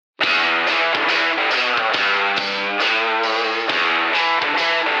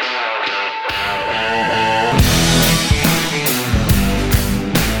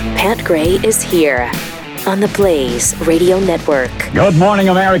Gray is here on the Blaze Radio Network. Good morning,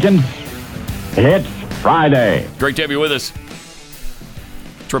 Americans. It's Friday. Great to have you with us.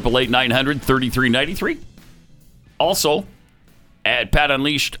 888-900-3393. Also, at Pat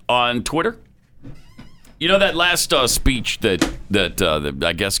Unleashed on Twitter. You know that last speech that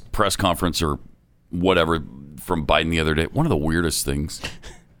I guess press conference or whatever from Biden the other day? One of the weirdest things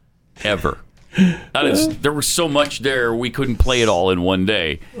ever. That is, there was so much there we couldn't play it all in one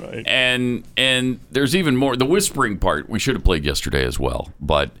day. Right. And there's even more. The whispering part we should have played yesterday as well,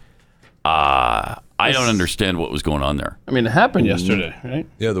 but I don't understand what was going on there. I mean, it happened yesterday, right?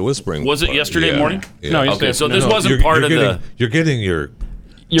 Yeah, the whispering. Was it yesterday morning? Yeah. No, Okay, so this wasn't part of the. You're getting your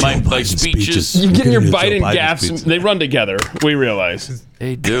my speeches. You're getting your Biden gaffes. They run together. We realize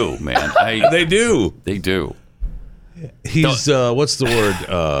They do, man. They do. They do. He's what's the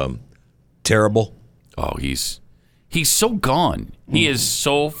word? Terrible. Oh, he's so gone. He is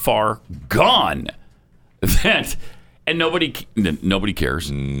so far gone that, and nobody cares.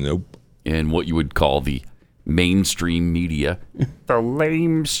 Nope. In what you would call the mainstream media, the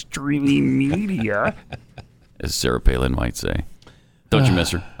lamestream media, as Sarah Palin might say. Don't you miss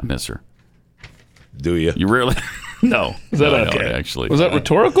her? I miss her. Do you? You really? No. Is that no, okay? Actually, was that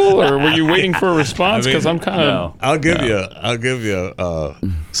rhetorical, or were you waiting for a response? Because I'm kind of. I'll give you.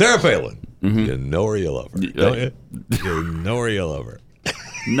 Sarah Palin. Mm-hmm. You know her, you love her. Don't you? You know her, you love her.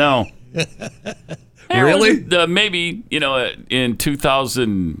 No. Really? Maybe in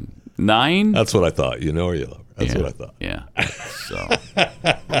 2009. That's what I thought. You know her, you love her. That's what I thought. Yeah. So.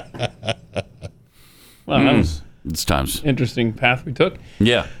 Well, that was it's times interesting path we took.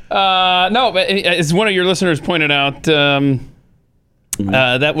 Yeah. No, but as one of your listeners pointed out, that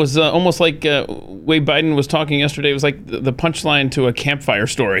was almost like way Biden was talking yesterday. It was like the punchline to a campfire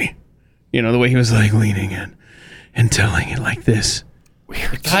story. You know, the way he was like leaning in and telling it like this.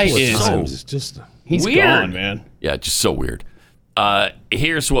 Weird. The guy is just he's weird. gone, man. Yeah, just so weird.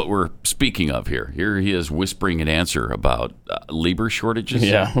 Here's what we're speaking of here. Here he is whispering an answer about labor shortages.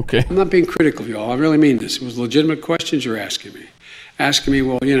 Yeah, okay. I'm not being critical of y'all. I really mean this. It was legitimate questions you're asking me. Asking me,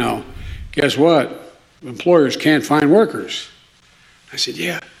 well, guess what? Employers can't find workers. I said,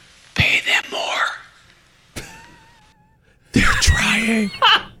 yeah, pay them more. they're trying.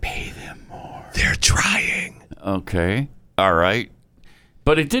 Pay them more. They're trying. Okay. All right.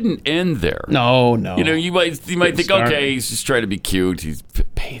 But it didn't end there. No. You might think, okay, he's just trying to be cute. He's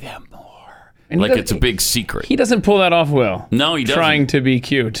pay them more. And like it's a big secret. He doesn't pull that off well. No, he doesn't. Trying to be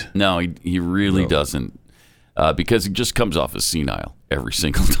cute. No, he really doesn't. Because he just comes off as senile every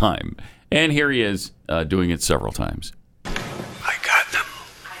single time. And here he is doing it several times. I got them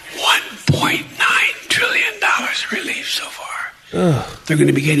 $1.9 trillion relief so far. Ugh. They're going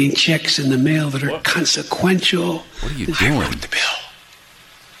to be getting checks in the mail that are consequential. What are you doing? I wrote the bill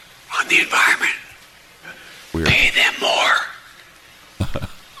on the environment. Weird. Pay them more.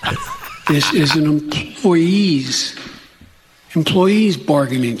 This is an employees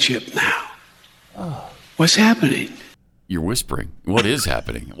bargaining chip now. Oh. What's happening? You're whispering. What is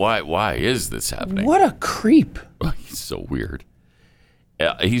happening? Why is this happening? What a creep. He's so weird.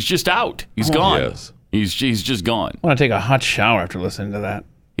 He's just out. He's gone. Yes. He's just gone. I want to take a hot shower after listening to that.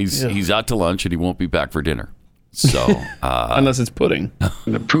 He's out to lunch and he won't be back for dinner. So unless it's pudding.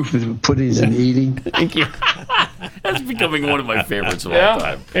 The proof of the pudding is in eating. Thank you. That's becoming one of my favorites of all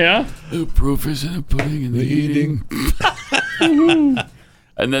time. Yeah. The proof is in the pudding and the eating.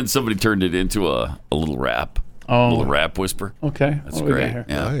 And then somebody turned it into a little rap. Oh. A little rap whisper. Okay. That's great. Yeah.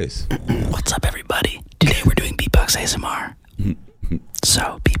 Nice. What's up, everybody? Today we're doing beatbox ASMR.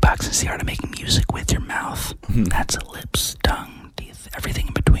 So, beatbox is the art of making music with your mouth. That's lips, tongue, teeth, everything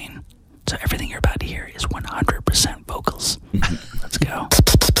in between. So everything you're about to hear is 100% vocals. Let's go.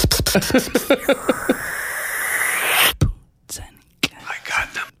 I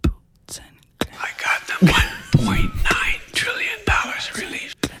got them. I got them $1.9 trillion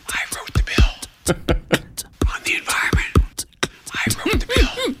relief. I wrote the bill on the environment. I wrote the bill.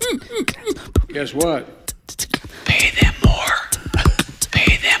 Guess what? Pay them more.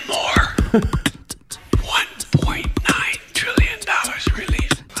 Pay them more. $1.9 trillion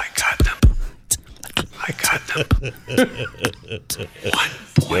relief. I got them.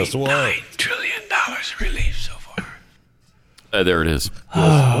 $1.9 trillion relief so far. There it is.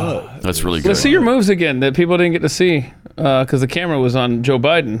 That's really good. Let's see your moves again that people didn't get to see because the camera was on Joe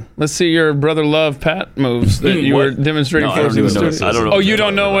Biden. Let's see your brother love Pat moves that you were demonstrating for us in the studio. I don't know. Oh, you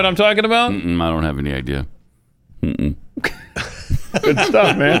don't know what I'm talking about? I don't have any idea. Good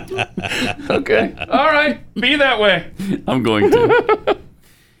stuff, man. Okay. All right. Be that way. I'm going to.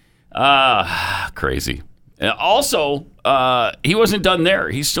 Crazy. Also, he wasn't done there.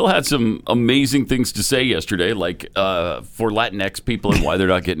 He still had some amazing things to say yesterday, like for Latinx people and why they're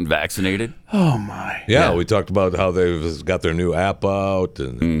not getting vaccinated. Oh my! Yeah, we talked about how they've got their new app out,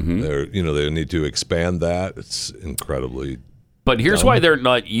 and they need to expand that. It's incredibly. But here's why they're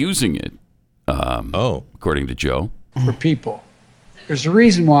not using it. According to Joe, For people. There's a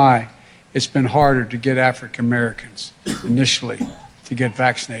reason why it's been harder to get African Americans initially to get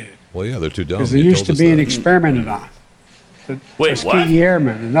vaccinated. Well, yeah, they're too dumb. Because they're used to being experimented on. The Tuskegee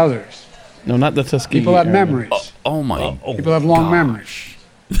Airmen and others. No, not the Tuskegee. People have Airmen. memories. Oh my! People have long memories.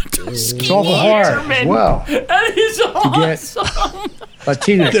 It's awful hard as well That is awesome. to get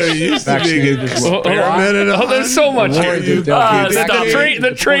Latinx They're used to being vaccinated as well. experimented on. There's so much here. Worried that they'll be stop. vaccinated.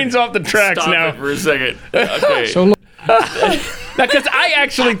 The train's off the tracks Stop now. it for a second. Okay. So look, Because I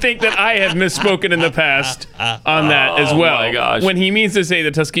actually think that I have misspoken in the past on that as well. Oh my gosh. When he means to say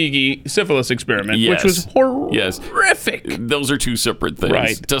the Tuskegee syphilis experiment, Yes. which was Yes. horrific. Those are two separate things.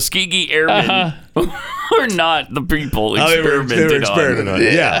 Right. Tuskegee Airmen are not the people They were experimented experimented on.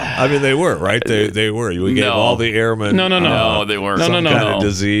 Yeah, I mean they were right. They were. We gave No. all the airmen. No, they weren't. Some kind of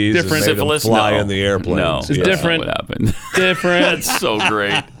disease. Different. And made them Syphilis? fly No. in the airplane. No, It's that's not different. what happened. Different. That's so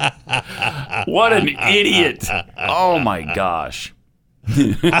great. What an idiot. Oh my gosh.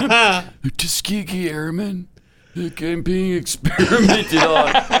 Tuskegee Airmen being experimented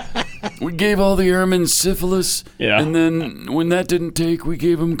on. We gave all the airmen syphilis, and then when that didn't take, we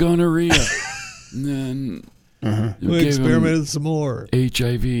gave them gonorrhea. And then We gave experimented some more. them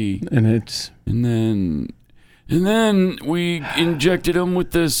HIV, And and then we injected them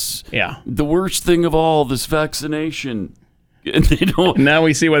with this. yeah. The worst thing of all, this vaccination. And they don't. Now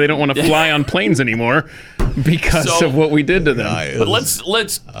we see why they don't want to fly on planes anymore because So- of what we did to them. But let's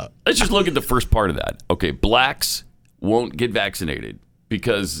just look at the first part of that. Okay, blacks won't get vaccinated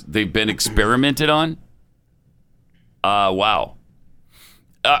because they've been experimented on. Wow.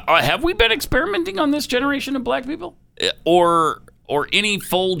 Have we been experimenting on this generation of black people, or any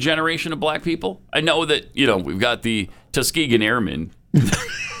full generation of black people? I know that we've got the Tuskegee Airmen.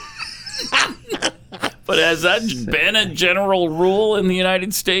 But has that been a general rule in the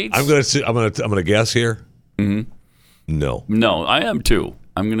United States? I'm gonna guess here. Mm-hmm. No. No, I am too.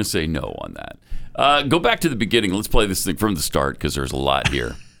 I'm going to say no on that. Go back to the beginning. Let's play this thing from the start because there's a lot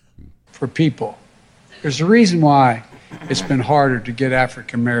here. for people. There's a reason why it's been harder to get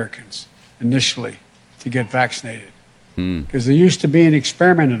African Americans initially to get vaccinated. Because they're used to being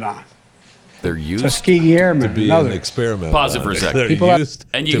experimented on. They're used Tuskegee Airmen To be and an others. experiment. Pause it for a second. They're People have- used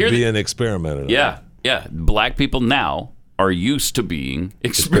And you to hear the- being experimented on. Yeah. Black people now are used to being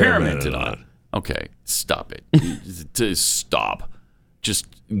experimented on. Okay, stop it. To stop. Just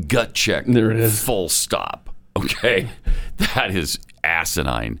gut check. There it is. Full stop. Okay? That is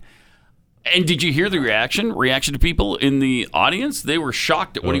asinine. And did you hear the reaction? Reaction to people in the audience? They were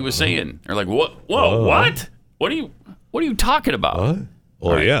shocked at what he was saying. They're like, "What? Whoa, what? What are you talking about?" What?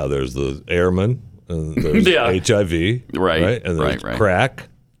 Well, Right. yeah, there's the airmen, and there's Yeah. HIV, Right, and there's right. crack.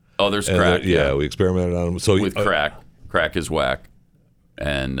 Oh, there's And crack. yeah, we experimented on them. So With crack. Crack is whack.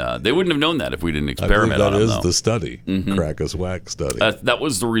 And they wouldn't have known that if we didn't I believe experiment that on them, is though. the study. Crack is whack study. That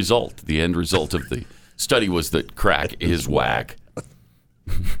was the result. The end result of the study was that crack is whack.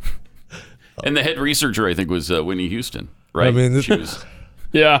 And the head researcher, I think, was Whitney Houston, right? I mean, she was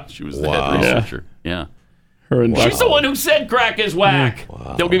Yeah. the Wow. head researcher. Yeah. Her and She's the one who said crack is whack.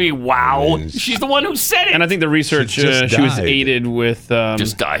 Don't give me wow. I mean, She's the one who said it. And I think the research, She just she was died. aided with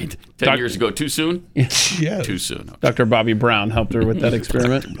just died 10 years ago. Too soon? yeah. Too soon. Okay. Dr. Bobby Brown helped her with that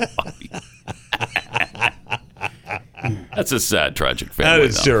experiment. That's a sad, tragic family.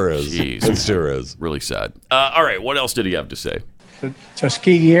 It sure is. Jeez. It sure is. Really sad. All right. What else did he have to say? The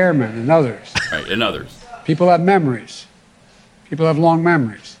Tuskegee Airmen and others. Right. And others. People have memories. People have long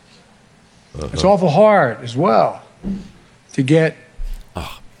memories. It's awful hard as well to get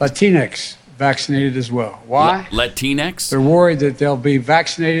Latinx vaccinated as well. Why? Latinx? They're worried that they'll be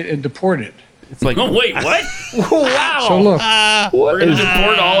vaccinated and deported. It's like, Oh, wait, what? Wow. So look, We're going to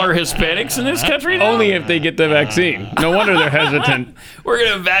deport all our Hispanics in this country now? only if they get the vaccine. No wonder they're hesitant. We're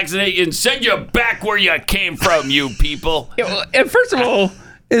going to vaccinate you and send you back where you came from, you people. And first of all,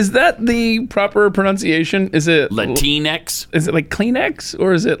 is that the proper pronunciation? Is it Latinx? Is it like Kleenex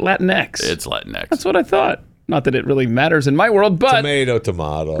or is it Latinx? It's Latinx. That's what I thought. Not that it really matters in my world, but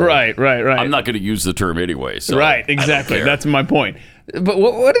Tomato. right. I'm not going to use the term anyway. So Right, I don't exactly. care. That's my point. But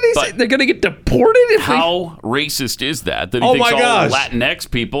what did he say? But- They're going to get deported if How racist is that? That he Oh thinks my all gosh. Latinx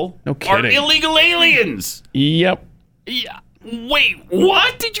people No are kidding. illegal aliens. Yep. Yeah. Wait,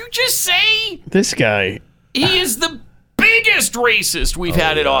 what did you just say? This guy. He is the biggest biggest racist we've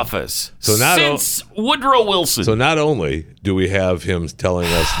had in office since Woodrow Wilson. So not only do we have him telling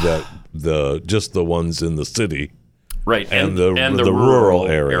us that just the ones in the city, right, and the rural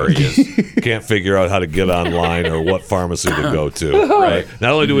areas can't figure out how to get online or what pharmacy to go to. Right.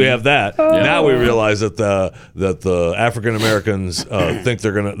 Not only do we have that, now we realize that the African Americans think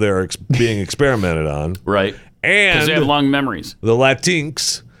they're being experimented on. Right. And because they have long memories. The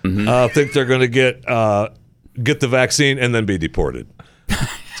Latinx think they're going to get the vaccine and then be deported.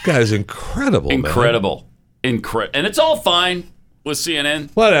 This guy's incredible. Incredible. And it's all fine with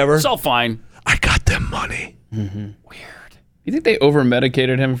CNN. Whatever. It's all fine. I got them money. Weird. You think they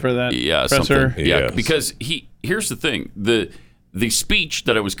over-medicated him for that presser? Something. Yeah, because here's the thing. The speech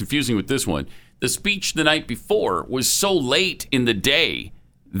that I was confusing with this one, the speech the night before was so late in the day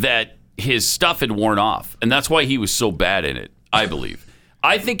that his stuff had worn off. And that's why he was so bad in it, I believe.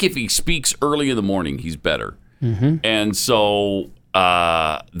 I think if he speaks early in the morning, he's better. And so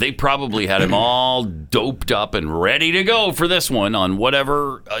they probably had him all doped up and ready to go for this one on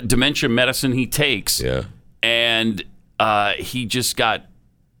whatever dementia medicine he takes. Yeah. And he just got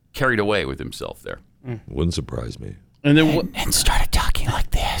carried away with himself there. Wouldn't surprise me. And then and started talking like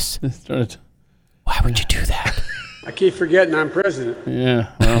this. Why would you do that? I keep forgetting I'm president.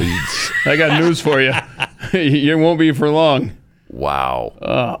 Yeah, well, I got news for you. You won't be for long.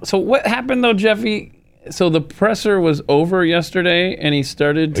 Wow. So what happened though, Jeffy? So the presser was over yesterday, and he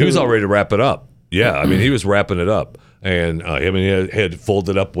started to... He was all ready to wrap it up. Yeah, I mean, he was wrapping it up. And he had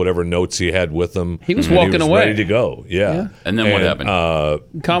folded up whatever notes he had with him. He was walking away. Ready to go, yeah. And then what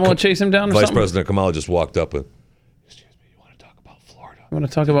happened? Kamala chased him down or Vice something? President Kamala just walked up and, excuse me, you want to talk about Florida? You want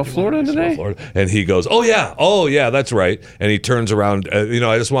to talk about Florida today? And he goes, oh yeah, that's right. And he turns around,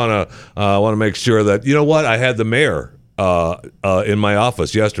 I just want to make sure that, you know what, I had the mayor in my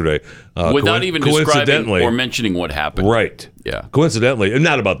office yesterday. Without even describing or mentioning what happened. Right. Yeah. Coincidentally, and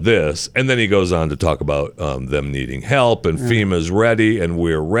not about this. And then he goes on to talk about them needing help and FEMA's ready and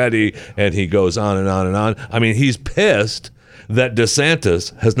we're ready. And he goes on and on and on. I mean, he's pissed that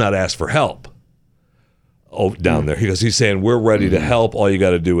DeSantis has not asked for help. Down there. He's saying, we're ready to help. All you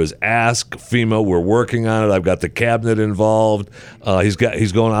got to do is ask FEMA. We're working on it. I've got the cabinet involved. He's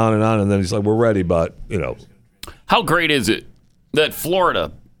going on. And then he's like, we're ready, but, How great is it that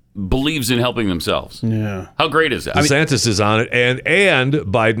Florida believes in helping themselves? Yeah. How great is that? DeSantis is on it, and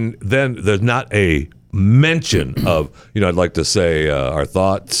Biden. Then there's not a mention of, I'd like to say our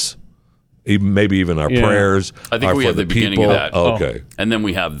thoughts, maybe even our prayers. I think we have the beginning people. of that. Okay. And then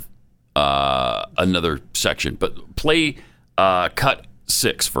we have another section. But play cut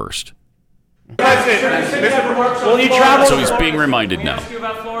 6 first. Will you travel? So he's being reminded now. Ask you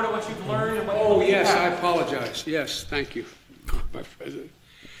about Florida, what you've learned, and what Oh, yes, I apologize. Yes, thank you, my president.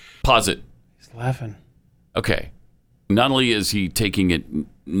 Pause it. He's laughing. Okay. Not only is he taking it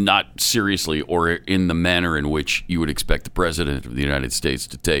not seriously or in the manner in which you would expect the president of the United States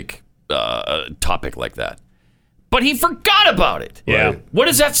to take a topic like that, but he forgot about it. Yeah. What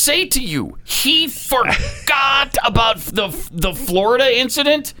does that say to you? He forgot about the Florida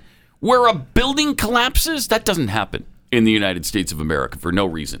incident where a building collapses? That doesn't happen in the United States of America for no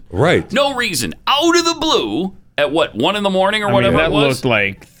reason. Right. No reason. Out of the blue at 1 in the morning or whatever that it was. looked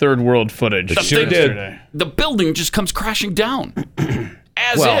like third world footage. It sure did. The building just comes crashing down.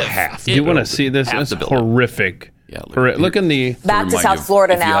 As if. Half. Do you want to see this? It's horrific. Yeah, look in the... Back to South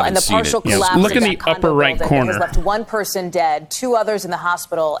Florida now, and the partial collapse look in of the that condo upper right building. corner. It has left one person dead, 2 others in the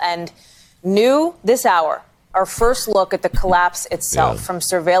hospital, and new this hour, our first look at the collapse itself from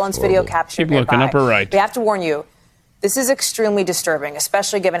surveillance video captured Keep looking, nearby. upper right. We have to warn you, this is extremely disturbing,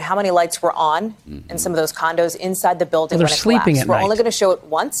 especially given how many lights were on in some of those condos inside the building Well, when they're it sleeping collapsed. at We're night. only going to show it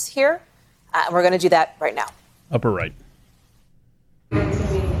once here, and we're going to do that right now. Upper right.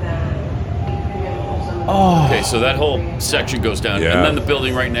 Okay, so that whole section goes down, Yeah. and then the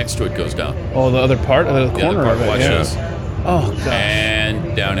building right next to it goes down. Oh, the other part of the The other corner part, of it. watch Yeah. this. Oh, God.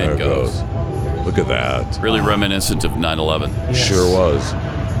 And down There it goes. Look at that. Really reminiscent of 9/11. Yes. Sure was.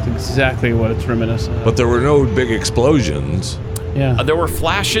 It's exactly what it's reminiscent of. But there were no big explosions. Yeah. There were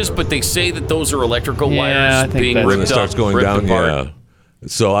flashes, but they say that those are electrical Yeah, I wires think being that's- When ripped it starts up, going ripped down, apart. yeah.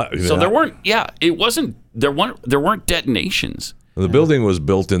 So So it wasn't. There weren't detonations. The building was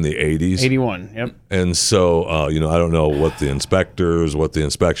built in the 80s. 81, yep. And so, I don't know what the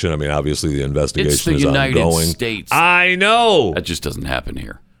inspection, I mean, obviously the investigation It's the is United ongoing. States. I know. That just doesn't happen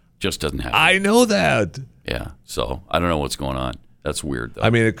here. Just doesn't happen. I know that. Yeah. So I don't know what's going on. That's weird, though. I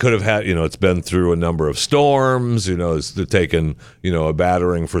mean, it could have had, it's been through a number of storms, it's taken, a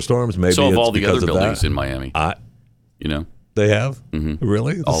battering for storms. Maybe so it's of all the because other of buildings that. in Miami, they have They have?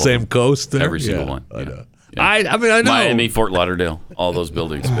 Really? The All of same them. coast there? Every single one. I Yeah. know. Yeah. I mean, I know. Miami, Fort Lauderdale, all those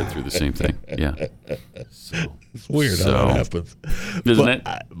buildings been through the same thing. Yeah. So it's weird how that happens. Isn't it?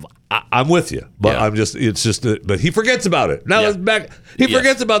 I'm with you, but but he forgets about it. Now it's back. He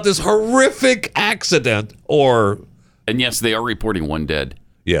forgets about this horrific accident And yes, they are reporting 1 dead.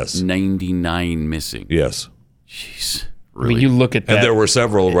 Yes. 99 missing. Yes. Jeez. Really? I mean, you look at that. And there were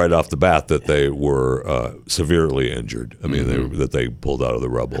several right off the bat that they were severely injured. I mean, that they pulled out of the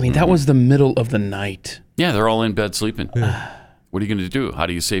rubble. I mean, that was the middle of the night. Yeah, they're all in bed sleeping. What are you going to do? How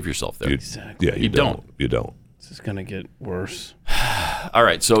do you save yourself there? Exactly. Yeah, you don't. You don't. This is going to get worse. All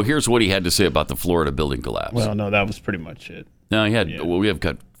right, so here's what he had to say about the Florida building collapse. Well, no, that was pretty much it. No, he had. Well, we have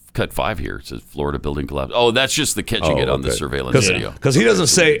cut 5 here. It says Florida building collapse. Oh, that's just the catching it on the surveillance video. Because he doesn't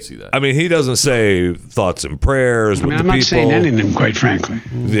say. I mean, he doesn't say thoughts and prayers with the people. I'm not saying any of them, quite frankly.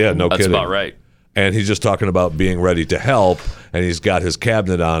 Yeah, no That's kidding. about right. And he's just talking about being ready to help, and he's got his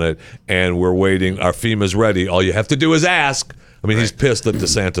cabinet on it, and we're waiting. Our FEMA's ready. All you have to do is ask. I mean, he's pissed that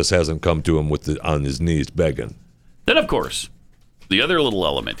DeSantis hasn't come to him on his knees begging. Then, of course, the other little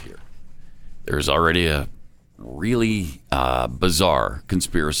element here. There's already a really bizarre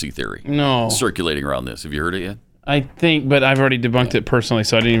conspiracy theory circulating around this. Have you heard it yet? I think, but I've already debunked it personally,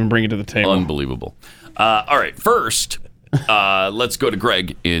 so I didn't even bring it to the table. Unbelievable. All right, first, let's go to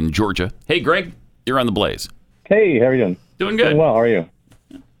Greg in Georgia. Hey, Greg, you're on the Blaze. Hey, how are you doing? Doing good. Doing well. How are you?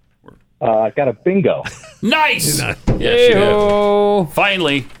 I got a bingo. Nice. Yes, you did.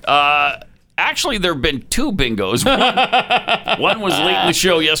 Finally. Actually, there have been 2 bingos. One was late in the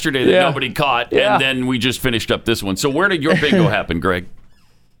show yesterday that nobody caught, and then we just finished up this one. So where did your bingo happen, Greg?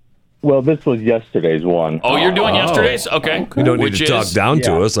 Well, this was yesterday's one. Oh, you're doing yesterday's? Okay. You don't need to talk down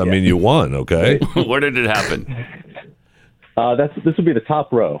to us. I mean, you won, okay? Where did it happen? This would be the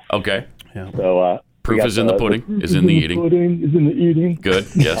top row. Okay. So proof is in the pudding, is in the eating. Pudding is in the eating. Good.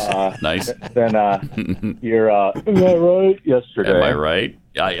 Yes. Nice. Then you're am I right? Yesterday. Am I right?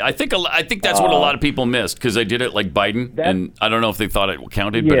 I think that's what a lot of people missed because I did it like Biden, and I don't know if they thought it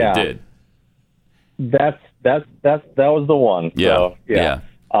counted, but it did. That was the one. Yeah.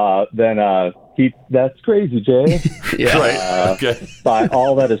 So, then that's crazy, Jay. Right. Okay. By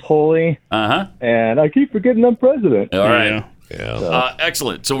all that is holy. And I keep forgetting I'm president. All right. Yeah. So.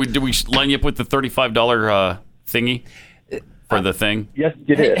 Excellent. So did we line you up with the $35 thingy for the thing? Yes,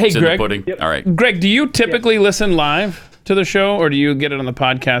 you did. Hey, it's Greg. in the pudding. Yep. All right. Greg, do you typically listen live to the show, or do you get it on the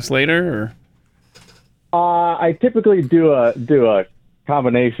podcast later? Or I typically do a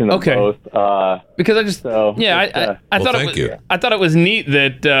combination of both. Because I just I thought it was neat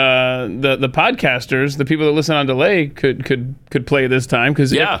that the podcasters, the people that listen on delay, could play this time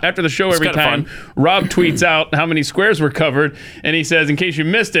because after the show every time Rob tweets out how many squares were covered and he says, in case you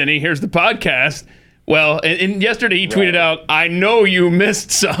missed any, here's the podcast. Well, and yesterday he tweeted out, I know you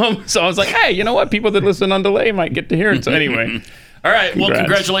missed some. So I was like, hey, you know what? People that listen on delay might get to hear it. So anyway. All right. Well,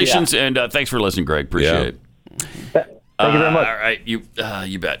 congratulations and thanks for listening, Greg. Appreciate it. Thank you very much. All right,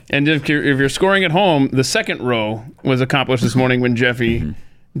 you bet. And if you're scoring at home, the second row was accomplished this morning when Jeffy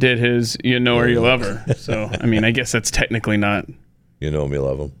did his "You Know Her, You Love Her." So I mean, I guess that's technically not. You know me,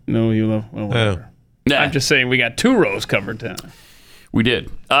 love him. No, you love. Well, whatever. Nah. I'm just saying we got 2 rows covered now. We did.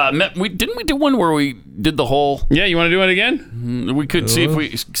 Didn't we do one where we did the whole? Yeah, you want to do it again? We could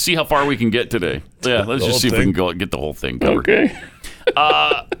see how far we can get today. Yeah, let's just see if we can get the whole thing covered. Okay.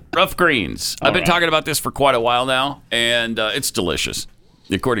 Rough greens. I've been talking about this for quite a while now, and it's delicious,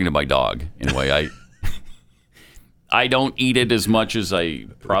 according to my dog. Anyway, I don't eat it as much as I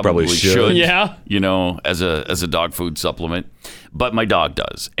probably should. Yeah. You know, as a dog food supplement, but my dog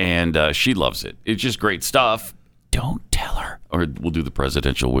does, and she loves it. It's just great stuff. Don't tell her, or we'll do the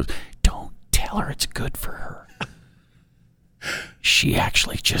presidential with. Don't tell her it's good for her. She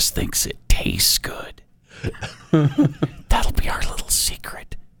actually just thinks it tastes good. That'll be our little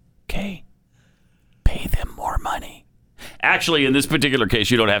secret. Okay? Pay them more money. Actually, in this particular case,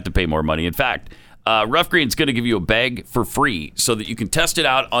 you don't have to pay more money. In fact, Rough Green's going to give you a bag for free so that you can test it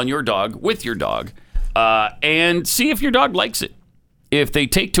out on your dog, with your dog, and see if your dog likes it. If they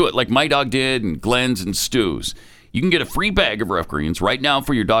take to it like my dog did and Glenn's and Stu's, you can get a free bag of Rough Greens right now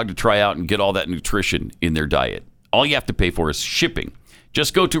for your dog to try out and get all that nutrition in their diet. All you have to pay for is shipping.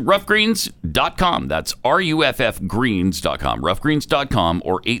 Just go to roughgreens.com. That's RUFFgreens.com. Roughgreens.com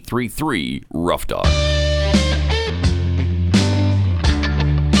or 833-ROUGH-DOG.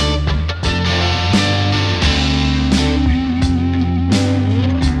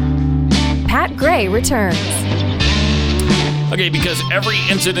 Pat Gray returns. Okay, because every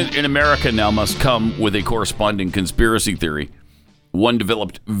incident in America now must come with a corresponding conspiracy theory, one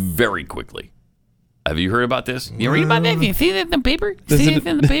developed very quickly. Have you heard about this? You read about that? You see that in the paper? See it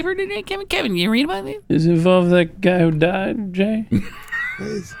in the paper today, Kevin? You read about it? Does it involve that guy who died, Jay?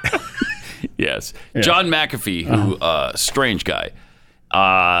 Yes. Yeah. John McAfee, who, strange guy,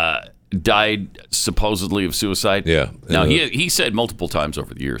 died supposedly of suicide. Yeah. Now, he said multiple times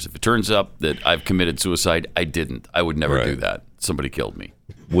over the years, if it turns up that I've committed suicide, I didn't. I would never do that. Somebody killed me.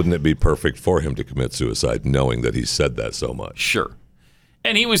 Wouldn't it be perfect for him to commit suicide knowing that he said that so much? Sure.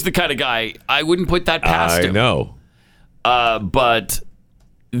 And he was the kind of guy, I wouldn't put that past him. I know. But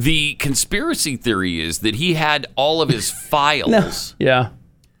the conspiracy theory is that he had all of his files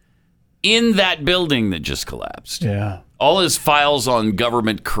in that building that just collapsed. Yeah. All his files on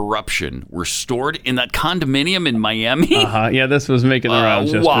government corruption were stored in that condominium in Miami. Yeah, this was making the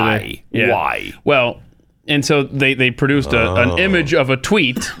rounds yesterday. Why? Yeah. Why? Well, and so they produced an image of a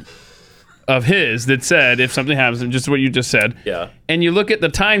tweet of his that said, if something happens, just what you just said. Yeah. And you look at the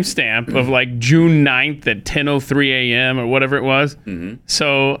timestamp of like June 9th at 10:03 a.m. or whatever it was. Mm-hmm.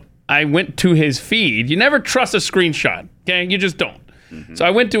 So I went to his feed. You never trust a screenshot, okay? You just don't. Mm-hmm. So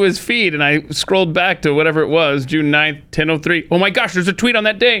I went to his feed and I scrolled back to whatever it was, June 9th, 10:03. Oh my gosh, there's a tweet on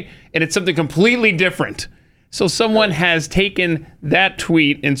that day, and it's something completely different. So someone has taken that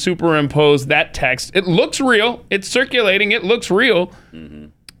tweet and superimposed that text. It looks real. It's circulating. It looks real. Mm-hmm.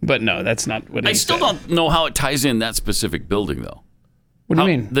 But no, that's not what he still said. don't know how it ties in that specific building, though. What do you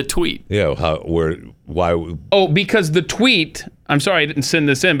mean? The tweet. Yeah, why? Oh, because the tweet, I'm sorry I didn't send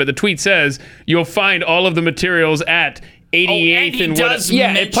this in, but the tweet says you'll find all of the materials at 88th and whatever.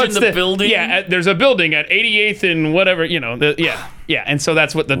 Yeah, it puts the building. Yeah, there's a building at 88th and whatever, yeah. And so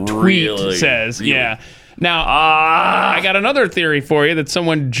that's what the tweet says. Really? Yeah. Now, I got another theory for you that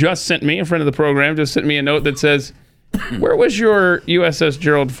someone just sent me, a friend of the program, just sent me a note that says, where was your USS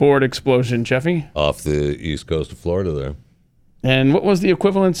Gerald Ford explosion, Jeffy? Off the east coast of Florida there. And what was the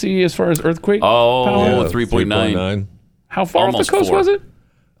equivalency as far as earthquake power? 3.9. How far off the coast was it?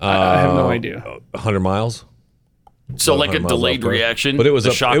 I have no idea. 100 miles. So like a delayed reaction? But it was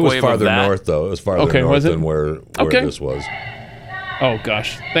farther north, though. It was farther north than where this was. Oh,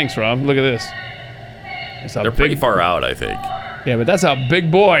 gosh. Thanks, Rob. Look at this. They're pretty far out, I think. Yeah, but that's a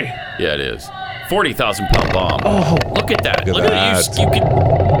big boy. Yeah, it is. 40,000-pound bomb. Oh, look at that. Look at that. You can...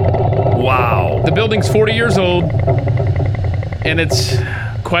 Wow. The building's 40 years old, and it's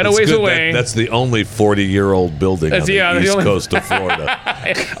quite a ways away. That's the only 40-year-old building on the east coast of Florida.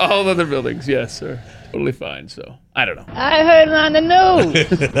 All other buildings, yes, sir. Totally fine, so I don't know. I heard it on the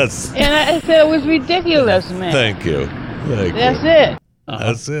news, and I said it was ridiculous, man. Thank you. That's it.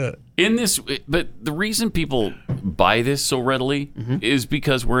 That's it. In this, but the reason people buy this so readily is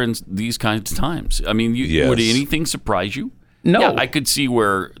because we're in these kinds of times. I mean, would anything surprise you? No. Yeah, I could see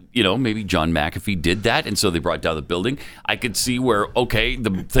where, maybe John McAfee did that, and so they brought down the building. I could see where,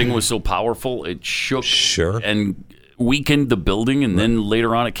 the thing was so powerful, it shook and weakened the building, and then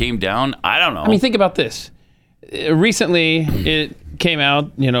later on it came down. I don't know. I mean, think about this. Recently, it came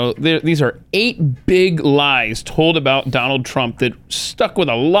out, these are 8 big lies told about Donald Trump that stuck with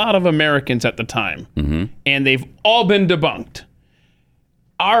a lot of Americans at the time. Mm-hmm. And they've all been debunked.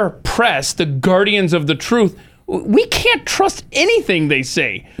 Our press, the guardians of the truth, we can't trust anything they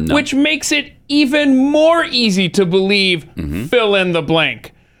say, which makes it even more easy to believe fill in the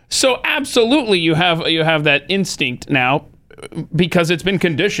blank. So absolutely you have that instinct now because it's been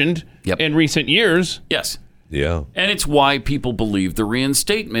conditioned in recent years. Yes. Yeah. And it's why people believe the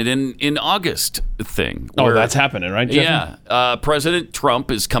reinstatement in August thing. Oh, that's happening, right, Jeffy? Yeah. President Trump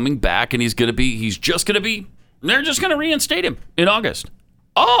is coming back, and they're just going to reinstate him in August.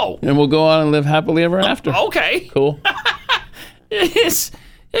 Oh. And we'll go on and live happily ever after. Okay. Cool. It's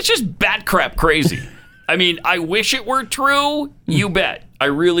just bat crap crazy. I mean, I wish it were true. You bet. I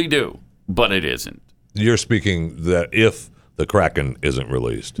really do. But it isn't. You're speaking that if the Kraken isn't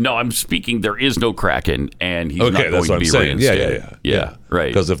released. No, I'm speaking there is no Kraken, and he's not going to be reinstated. Yeah, right.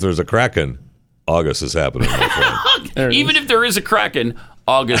 Because if there's a Kraken, August is happening, my friend. Even if there is a Kraken,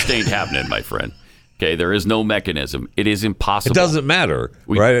 August ain't happening, my friend. Okay, there is no mechanism. It is impossible. It doesn't matter,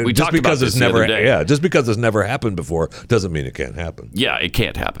 right? We just talked because about it's this never, the other day. just because it's never happened before doesn't mean it can't happen. Yeah, it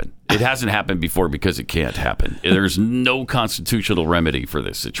can't happen. It hasn't happened before because it can't happen. There's no constitutional remedy for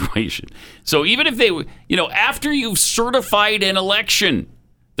this situation. So even if they, after you've certified an election,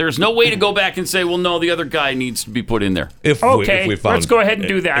 there's no way to go back and say, well, no, the other guy needs to be put in there. If we found, let's go ahead and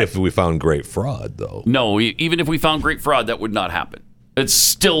do that. If we found great fraud, though. No, even if we found great fraud, that would not happen. It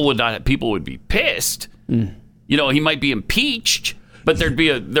still would not. People would be pissed. He might be impeached, but there'd be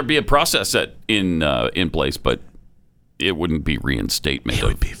a process set in place, but it wouldn't be reinstatement. He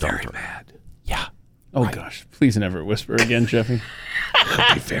would be very mad. Yeah. Oh, gosh. Please never whisper again, Jeffy. He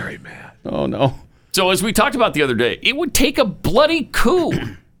would be very mad. Oh, no. So as we talked about the other day, it would take a bloody coup,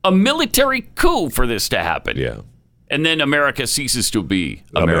 a military coup for this to happen. Yeah. And then America ceases to be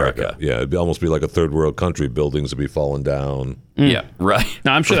America. Yeah, it'd almost be like a third world country. Buildings would be falling down. Yeah, right.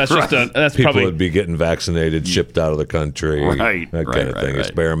 No, I'm sure that's just that's people probably would be getting vaccinated, shipped out of the country, Right, that kind of thing,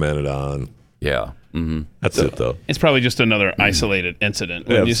 experimented on. Yeah. Mm-hmm. That's it, though. It's probably just another isolated incident.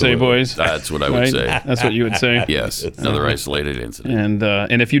 Wouldn't you say, boys? That's what I would say. That's what you would say. Yes, another isolated incident.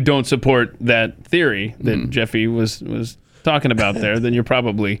 And if you don't support that theory that Jeffy was talking about there, then you're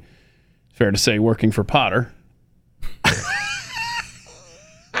probably, fair to say, working for Potter.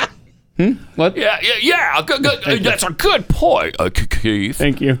 What? Yeah. Good. That's a good point, Keith.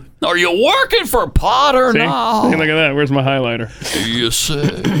 Thank you. Are you working for Potter now? See, look at that. Where's my highlighter? You say.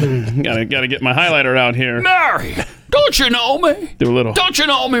 Gotta get my highlighter out here. Mary, don't you know me? Don't you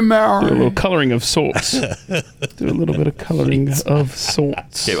know me, Mary? Do a little coloring of sorts. Do a little bit of coloring of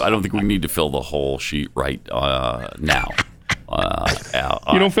sorts. Okay, I don't think we need to fill the whole sheet right now.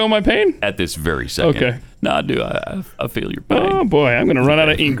 You don't feel my pain? At this very second. Okay. No, I do. I feel your pain. Oh, boy. I'm going to run out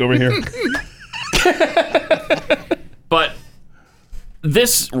of ink over here. But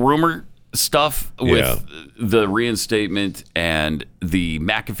this rumor stuff with the reinstatement and the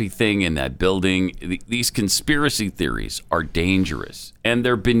McAfee thing in that building, these conspiracy theories are dangerous. And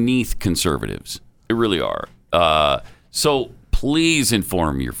they're beneath conservatives. They really are. So please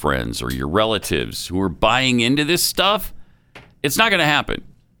inform your friends or your relatives who are buying into this stuff. It's not going to happen.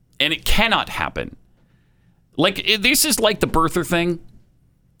 And it cannot happen. This is like the birther thing.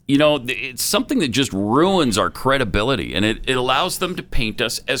 You know, it's something that just ruins our credibility. And it allows them to paint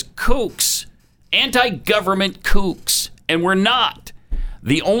us as kooks. Anti-government kooks. And we're not.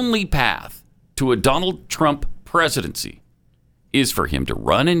 The only path to a Donald Trump presidency is for him to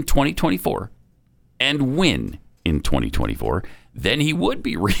run in 2024 and win in 2024. Then he would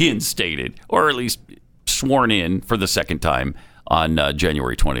be reinstated, or at least sworn in for the second time on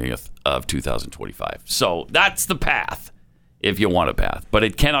January 20th of 2025. So that's the path, if you want a path. But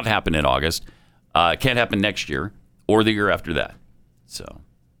it cannot happen in August. It can't happen next year or the year after that. So,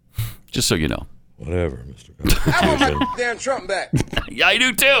 just so you know. Whatever, Mr. Constitution. I want my damn Trump back. Yeah, I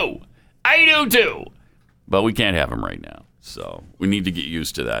do too. But we can't have him right now. So we need to get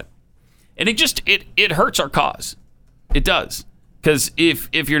used to that. And it hurts our cause. It does. Because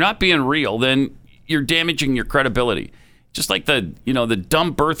if you're not being real, then you're damaging your credibility. Just like the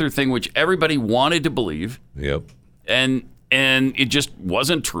dumb birther thing, which everybody wanted to believe. Yep. And it just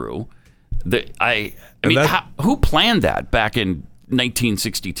wasn't true. Who planned that back in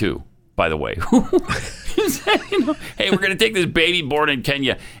 1962? By the way, hey, we're gonna take this baby born in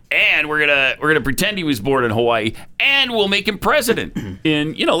Kenya, and we're gonna pretend he was born in Hawaii, and we'll make him president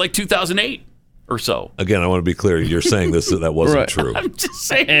in 2008. Or so. Again, I want to be clear. You're saying that wasn't true. I'm just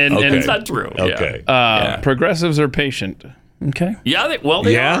saying, and it's not true. Okay. Progressives are patient. Okay. Yeah. They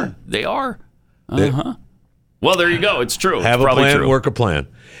are. They are. Well, there you go. It's true. Have it's a plan. True. Work a plan.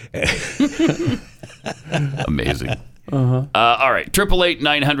 Amazing. All right.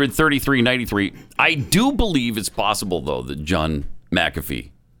 888-900-3393. I do believe it's possible, though, that John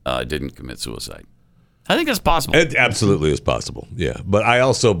McAfee didn't commit suicide. I think that's possible. It absolutely is possible. Yeah. But I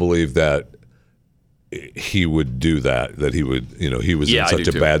also believe that he would do that he would, he was in such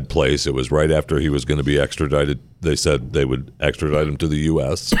a bad place. It was right after he was going to be extradited. They said they would extradite him to the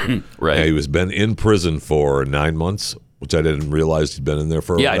U.S. Right. And he was been in prison for 9 months, which I didn't realize he'd been in there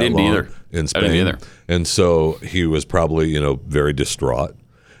for I didn't long either. In Spain. I didn't either. And so he was probably, very distraught.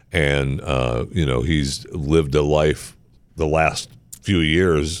 And, he's lived a life the last few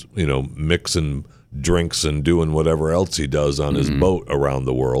years, mixing drinks and doing whatever else he does on his boat around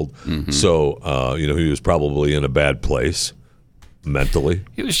the world. So, he was probably in a bad place mentally.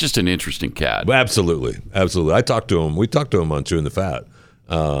 He was just an interesting cat. Absolutely. I talked to him. We talked to him on Chewing the Fat.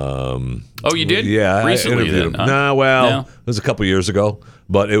 You did? Yeah. Recently I interviewed then, him. No? It was a couple years ago,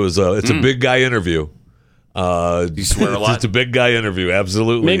 but it's a big guy interview. You swear a lot? It's a big guy interview.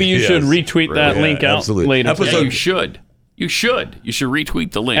 Absolutely. Maybe you should retweet that link out later. Yeah, you should. You should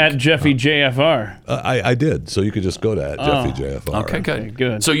retweet the link. At Jeffy JFR. I did. So you could just go to Jeffy JFR. Okay,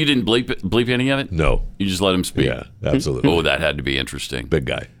 good. So you didn't bleep any of it? No. You just let him speak? Yeah, absolutely. Oh, that had to be interesting. Big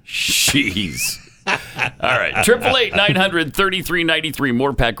guy. Jeez. All right. 888-900-3393.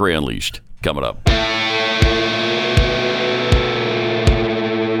 More Pat Gray Unleashed coming up.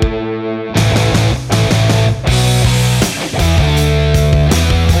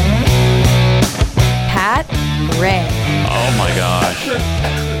 Pat Gray. Oh my gosh.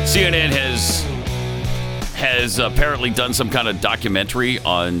 CNN has apparently done some kind of documentary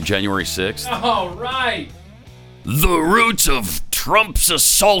on January 6th. Oh, right. The roots of Trump's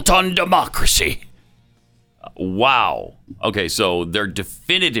assault on democracy. Wow. Okay, so they're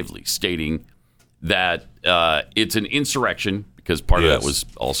definitively stating that it's an insurrection, because part of that was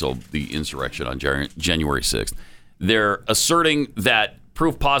also the insurrection on January 6th. They're asserting that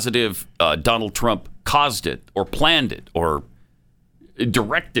proof positive Donald Trump caused it or planned it or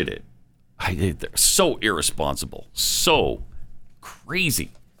directed it. They're so irresponsible, so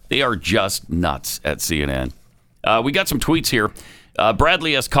crazy. They are just nuts at CNN. We got some tweets here.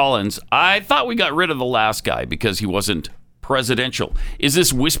 Bradley S. Collins, I thought we got rid of the last guy because he wasn't presidential. Is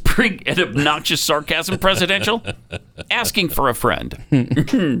this whispering and obnoxious sarcasm presidential? Asking for a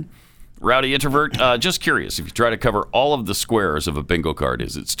friend. Rowdy introvert, just curious, if you try to cover all of the squares of a bingo card,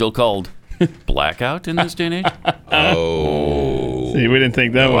 is it still called blackout in this day and age? Oh. See, we didn't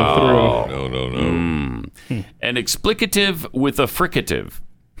think that one through. No. An explicative with a fricative.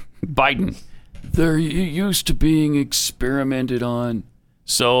 Biden, they're used to being experimented on.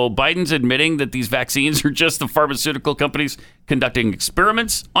 So Biden's admitting that these vaccines are just the pharmaceutical companies conducting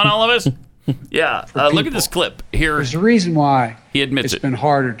experiments on all of us? Yeah. Look at this clip here. There's a reason why he admits it's been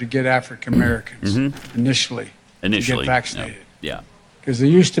harder to get African Americans initially to get vaccinated. Yeah. Because they're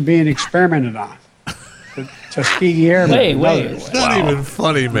used to being experimented on. Tuskegee Airmen. Wait. It's not even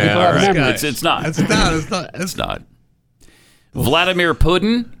funny, man. It's not. It's not. Vladimir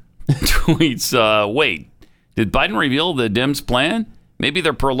Putin tweets, wait, did Biden reveal the Dems' plan? Maybe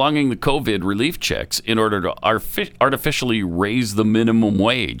they're prolonging the COVID relief checks in order to artificially raise the minimum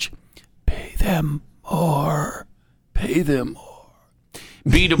wage. Pay them more. B.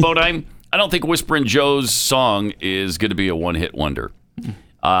 to Bodine, I don't think Whisperin' Joe's song is going to be a one-hit wonder.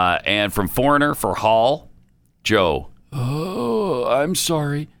 And from Foreigner for Hall, Joe. Oh, I'm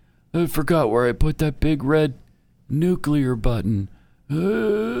sorry. I forgot where I put that big red nuclear button.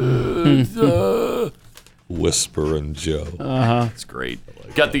 Whisperin' Joe. That's great.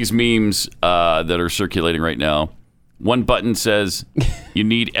 Got these memes that are circulating right now. One button says you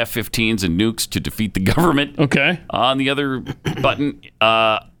need F-15s and nukes to defeat the government. Okay. On the other button,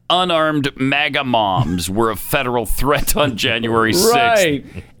 unarmed MAGA moms were a federal threat on January 6th. Right.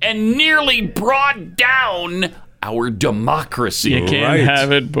 And nearly brought down our democracy. You can't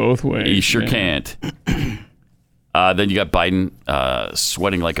have it both ways. You sure can't. Then you got Biden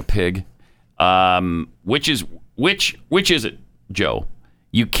sweating like a pig. Which is it, Joe?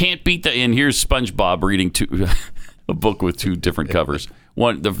 You can't beat and here's SpongeBob reading a book with two different covers.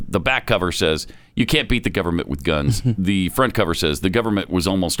 One, the back cover says, you can't beat the government with guns. The front cover says, the government was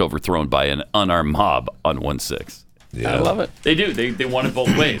almost overthrown by an unarmed mob on 1/6. Yeah. I love it. They do. They want it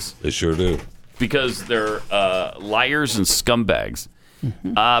both ways. They sure do. Because they're liars and scumbags.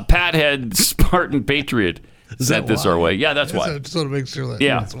 Pathead Spartan Patriot sent this our way. Yeah, that's why. I just want to make sure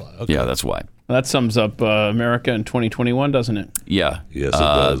that's why. Okay. Yeah, that's why. That sums up America in 2021, doesn't it? Yeah. Yes, it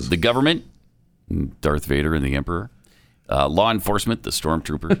does. The government, Darth Vader and the Emperor. Law enforcement, the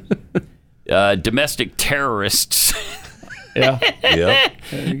stormtroopers. Domestic terrorists. Yeah. Yep.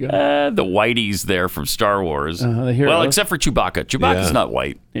 There you go. The whiteys there from Star Wars. Well, except for Chewbacca. Chewbacca's not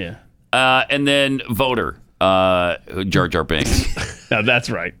white. Yeah. And then voter, Jar Jar Binks. Now that's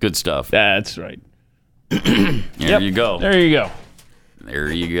right. Good stuff. That's right. There you go. There you go. There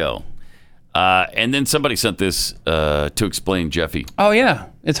you go. And then somebody sent this to explain Jeffy. Oh, yeah.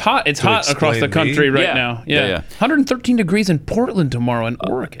 It's hot. It's hot across the country right now. Yeah. 113 degrees in Portland tomorrow in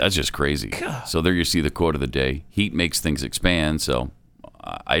Oregon. That's just crazy. God. So there you see the quote of the day. Heat makes things expand, so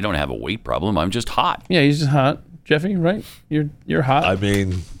I don't have a weight problem. I'm just hot. Yeah, he's just hot. Jeffy, right? You're hot. I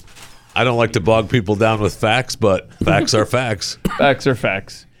mean, I don't like to bog people down with facts, but facts are facts. Facts are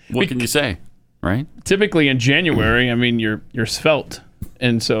facts. What can you say, right? Typically in January, I mean, you're svelte.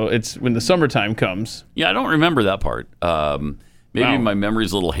 And so it's when the summertime comes. Yeah, I don't remember that part. Maybe my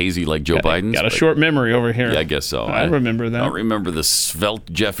memory's a little hazy like Joe Biden's. Got a short memory over here. Yeah, I guess so. I remember that. I don't remember the svelte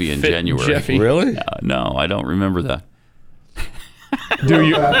Jeffy in January. Jeffy. Really? No, I don't remember that. Do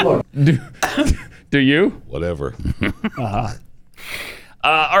you? Do you? Whatever. All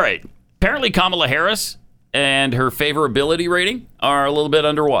right. Apparently Kamala Harris and her favorability rating are a little bit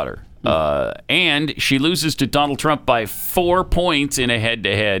underwater. And she loses to Donald Trump by 4 points in a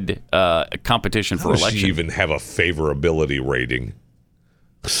head-to-head competition for election. Does she even have a favorability rating?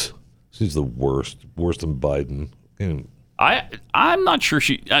 She's the worse than Biden. I'm not sure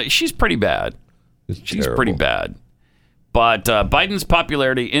she's pretty bad. She's pretty bad. But Biden's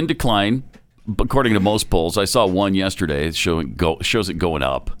popularity in decline, according to most polls. I saw one yesterday shows it going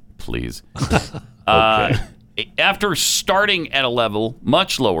up. Please. Okay. After starting at a level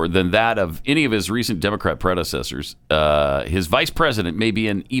much lower than that of any of his recent Democrat predecessors, his vice president may be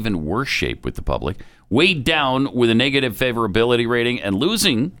in even worse shape with the public, weighed down with a negative favorability rating and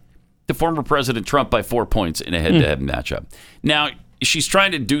losing to former President Trump by 4 points in a head-to-head matchup. Now, she's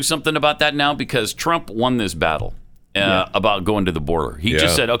trying to do something about that now because Trump won this battle about going to the border. He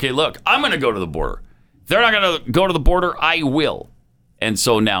just said, okay, look, I'm going to go to the border. If they're not going to go to the border, I will. And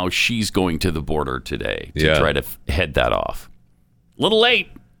so now she's going to the border today to try to head that off. A little late.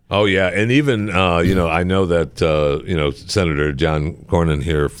 Oh, yeah. And even, I know that, Senator John Cornyn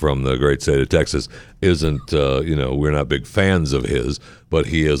here from the great state of Texas isn't, we're not big fans of his, but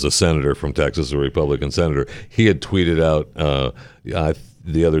he is a senator from Texas, a Republican senator. He had tweeted out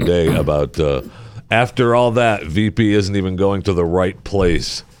the other day about, after all that, VP isn't even going to the right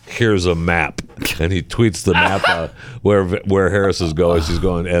place. Here's a map. And he tweets the map where Harris is going, she's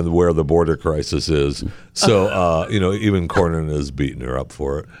going, and where the border crisis is. So, even Cornyn is beating her up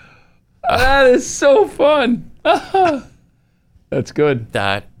for it. That is so fun. That's good.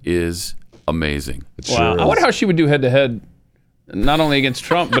 That is amazing. Wow. Sure I wonder how she would do head-to-head, not only against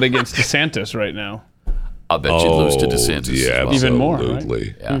Trump, but against DeSantis right now. I'll bet you'd lose to DeSantis. Yeah, well. Even more,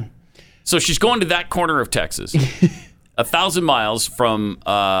 right? Yeah. So she's going to that corner of Texas. 1,000 miles from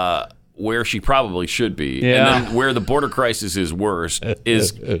where she probably should be. Yeah. And then where the border crisis is worst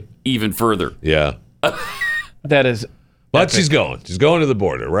is even further. Yeah. That is But epic. she's going. She's going to the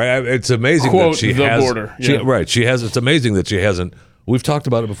border, right? It's amazing Quote, that she the has. border. Yeah. Right. She has. It's amazing that she hasn't. We've talked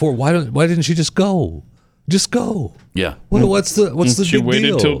about it before. Why didn't she just go? Just go. Yeah. What's the She big waited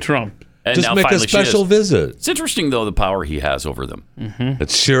deal? till Trump. And just now make a finally she special is. visit. It's interesting, though, the power he has over them. It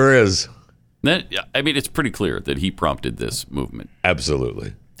sure is. It's pretty clear that he prompted this movement.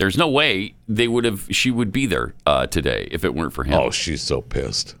 Absolutely. There's no way she would be there today if it weren't for him. Oh, she's so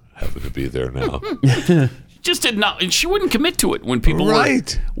pissed having to be there now. Just did not, and she wouldn't commit to it when people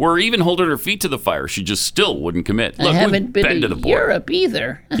were even holding her feet to the fire. She just still wouldn't commit. Look, I haven't been to to the border. Europe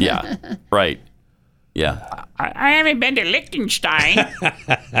either. Yeah, right. Yeah. I haven't been to Liechtenstein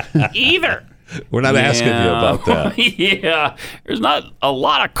either. We're not asking you about that. Yeah. There's not a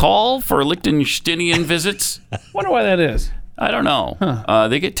lot of call for Liechtensteinian visits. Wonder why that is. I don't know.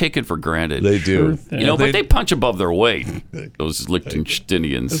 They get taken for granted. They do. But they punch above their weight, those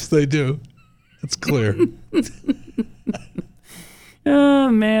Liechtensteinians. Yes, they do. It's clear. Oh,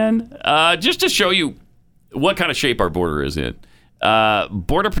 man. Just to show you what kind of shape our border is in,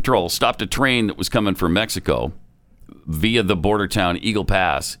 Border Patrol stopped a train that was coming from Mexico via the border town Eagle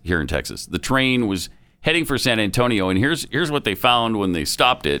Pass here in Texas. The train was heading for San Antonio, and here's what they found when they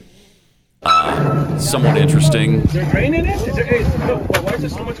stopped it. Somewhat interesting. Is there grain in it? Why is there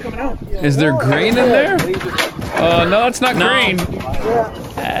so much coming out? Is there grain in there? No, it's not grain.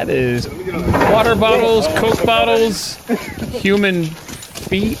 That is water bottles, Coke bottles, human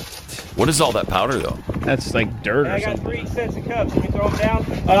feet. What is all that powder, though? That's like dirt or I got something. 3 sets of cups. Can you throw them down?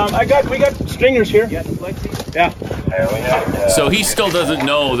 We got stringers here. Yeah. So he still doesn't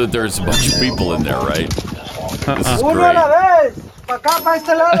know that there's a bunch of people in there, right? This is great.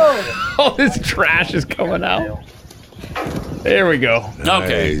 All this trash is coming out. There we go.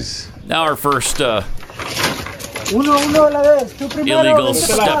 Okay. Nice. Now our first illegal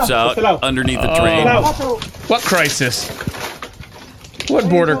steps out underneath the train. What crisis? What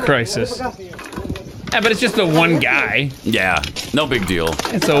border crisis? Yeah, but it's just the one guy. Yeah, no big deal.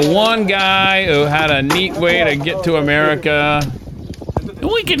 It's a one guy who had a neat way to get to America.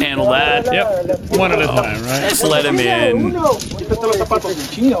 We can handle that. Yep, one at a time, right? Just let him in.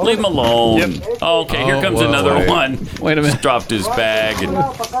 Leave him alone. Yep. Okay, here comes another one. Wait a minute. Just dropped his bag, and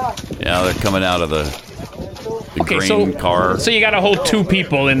they're coming out of the grain car. So you got to hold 2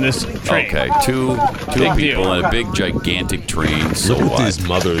 people in this train. Okay, two people in a big, gigantic train. So Look at what? these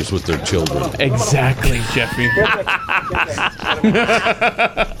mothers with their children. Exactly, Jeffy.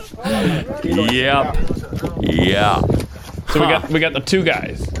 Yep. Yeah. So we got the 2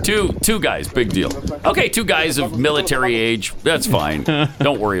 guys. Two guys, big deal. Okay, 2 guys of military age. That's fine.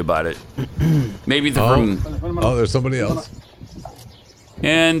 Don't worry about it. Maybe they're from. Oh, there's somebody else.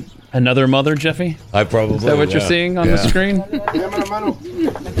 And another mother, Jeffy? I probably. Is that what you're seeing on the screen?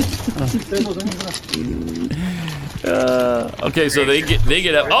 Okay, so they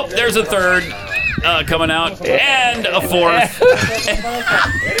get up. Oh, there's a third coming out, and a fourth.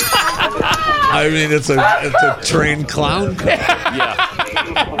 I mean, it's a trained clown car.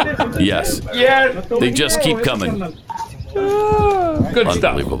 Yeah. Yes. Yeah. They just keep coming. Good stuff.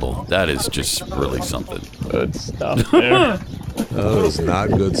 Unbelievable. That is just really something. Good stuff there. That is not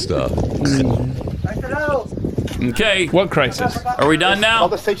good stuff. Okay. What crisis? Are we done now?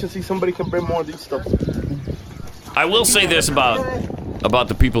 Other stations see somebody can bring more of these stuff. I will say this about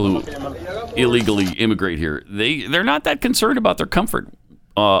the people who illegally immigrate here. They're not that concerned about their comfort.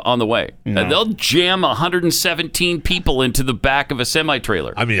 on the way. No. They'll jam 117 people into the back of a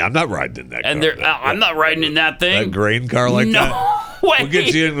semi-trailer. I mean, I'm not riding in that car. And I'm not riding in that thing. That grain car like that? No way. We'll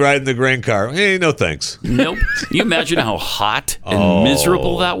get you in riding the grain car. Hey, no thanks. Nope. You imagine how hot and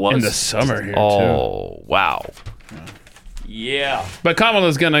miserable that was? In the summer here, too. Oh, wow. Yeah. But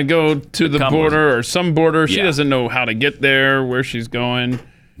Kamala's going to go to the border or some border. She doesn't know how to get there, where she's going.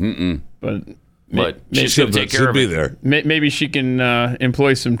 But she's going to take care of it. There. Maybe she can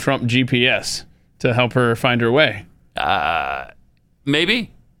employ some Trump GPS to help her find her way.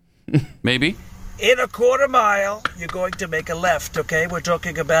 Maybe. Maybe. In a quarter mile, you're going to make a left, okay? We're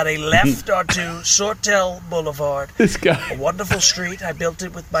talking about a left onto Sortel Boulevard. This guy. A wonderful street. I built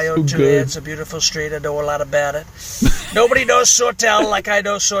it with my own two hands. A beautiful street. I know a lot about it. Nobody knows Sortel like I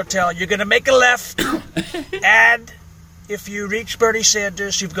know Sortel. You're going to make a left, and if you reach Bernie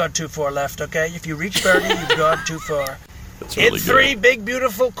Sanders, you've gone too far left, okay? If you reach Bernie, you've gone too far. Really in 3 big,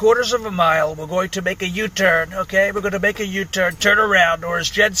 beautiful quarters of a mile, we're going to make a U-turn, okay? We're going to make a U-turn, turn around, or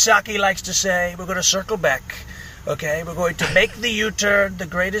as Jen Psaki likes to say, we're going to circle back, okay? We're going to make the U-turn, the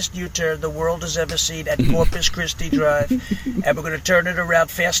greatest U-turn the world has ever seen at Corpus Christi Drive, and we're going to turn it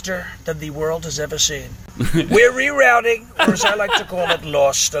around faster than the world has ever seen. We're rerouting, or as I like to call it,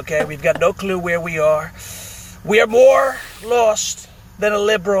 lost, okay? We've got no clue where we are. We are more lost than a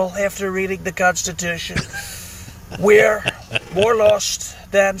liberal after reading the Constitution. We're more lost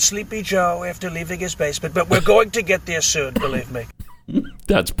than Sleepy Joe after leaving his basement, but we're going to get there soon, believe me.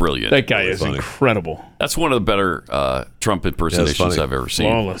 That's brilliant. That guy is incredible. That's one of the better Trump impersonations I've ever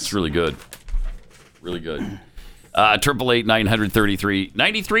seen. Flawless. It's really good. Really good.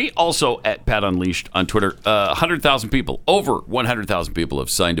 888-933-93. Also at Pat Unleashed on Twitter. 100,000 people, over 100,000 people have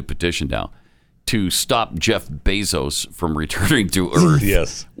signed a petition now to stop Jeff Bezos from returning to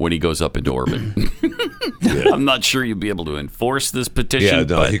Earth when he goes up into orbit. I'm not sure you'll be able to enforce this petition. Yeah,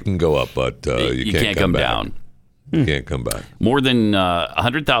 no, he can go up, but you can't come down. You can't come back. More than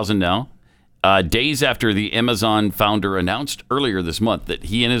 100,000 now. Days after the Amazon founder announced earlier this month that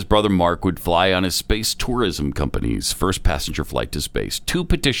he and his brother Mark would fly on his space tourism company's first passenger flight to space. 2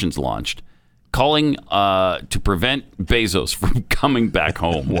 petitions launched calling to prevent Bezos from coming back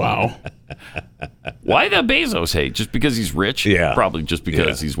home. Wow. Why the Bezos hate? Just because he's rich? Yeah. Probably just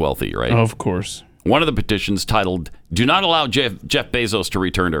because he's wealthy, right? Of course. One of the petitions titled, "Do Not Allow Jeff Bezos to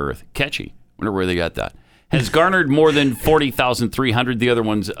Return to Earth." Catchy. Wonder where they got that. Has garnered more than 40,300. The other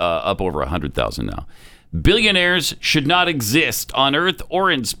one's up over 100,000 now. Billionaires should not exist on Earth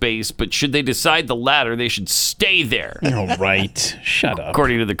or in space, but should they decide the latter, they should stay there. All right. Shut up.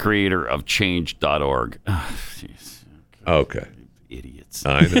 According to the creator of change.org. Oh, jeez. Okay. Idiots.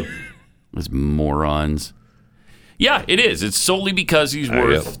 I know. Those morons. Yeah, it is. It's solely because he's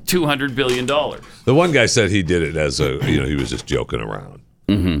worth $200 billion. The one guy said he did it as he was just joking around.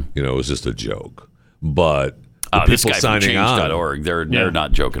 Mm-hmm. It was just a joke. But the this people guy signing from on, change.org, they're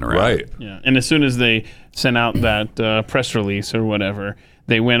not joking around. Right. Yeah. And as soon as they sent out that press release or whatever,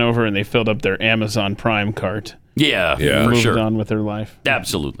 they went over and they filled up their Amazon Prime cart. Yeah, and for moved sure. on with their life.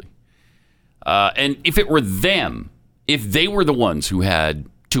 Absolutely. And if it were them, if they were the ones who had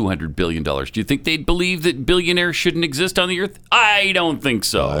 $200 billion, do you think they'd believe that billionaires shouldn't exist on the earth? I don't think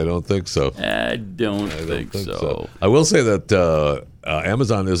so. I don't think so. I don't think so. I will say that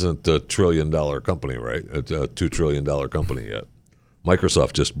Amazon isn't a $1 trillion company, right? It's a $2 trillion company yet.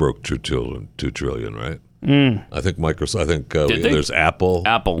 Microsoft just broke $2 trillion, right? I think Microsoft. I think there's Apple,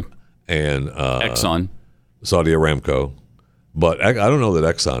 and Exxon, Saudi Aramco. But I don't know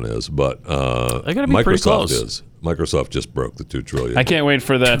that Exxon is, but Microsoft is. Microsoft just broke the $2 trillion. I can't wait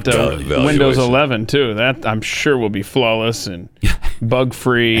for that Windows 11 too. That I'm sure will be flawless and bug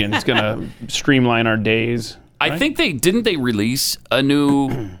free, and it's going to streamline our days. Right? I think they release a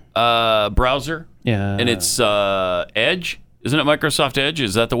new browser. Yeah, and it's Edge. Isn't it Microsoft Edge?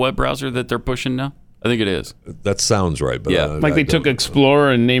 Is that the web browser that they're pushing now? I think it is. That sounds right. But yeah, they took Explorer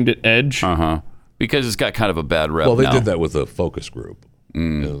and named it Edge. Because it's got kind of a bad rep. Well, they now. did that with a focus group.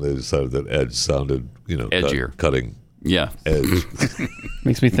 They decided that Edge sounded, edgier, cutting. Yeah, edge.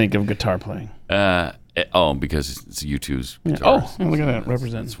 Makes me think of guitar playing. Because it's U2's guitar. Oh, look at that!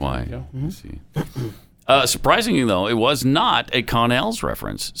 Represents. That's why. See. Surprisingly, though, it was not a Connell's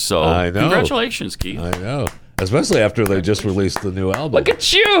reference. So, I know. Congratulations, Keith. I know, especially after they just released the new album. Look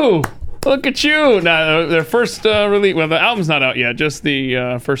at you! Look at you! Now, their first release. Well, the album's not out yet. Just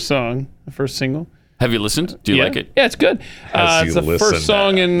the first song, the first single. Have you listened? Do you like it? Yeah, it's good. It's the first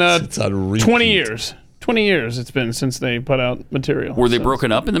song in 20 years. 20 years it's been since they put out material. Were they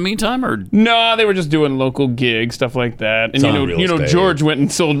broken up in the meantime, or no? They were just doing local gigs, stuff like that. And George went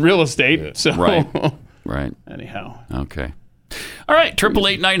and sold real estate. Yeah. So right. Anyhow. Okay. All right,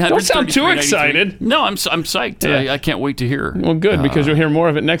 888-900. Don't sound too excited. No, I'm psyched. Yeah. I can't wait to hear. Well, good, because you'll hear more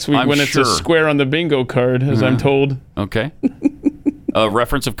of it next week when it's a square on the bingo card, as I'm told. Okay. A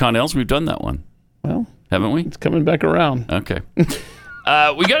reference of Connell's. We've done that one. Well, haven't we? It's coming back around. Okay.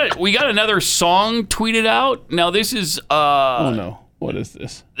 We got another song tweeted out. Now this is. Oh no! What is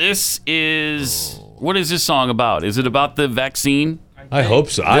this? What is this song about? Is it about the vaccine? I hope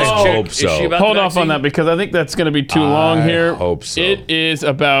so. I hope so. Hold off on that because I think that's going to be too long here. I hope so. It is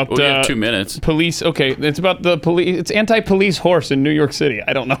about we have 2 minutes. Police. Okay, it's about the police. It's anti-police horse in New York City.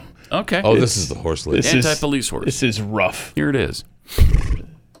 I don't know. Okay. Oh, this is the horse lady. Anti-police horse. This is rough. Here it is.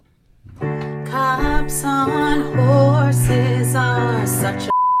 Cops on horses are such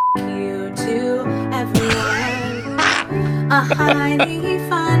a you to everyone. A highly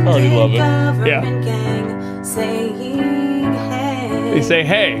funded government gang saying, hey. They say,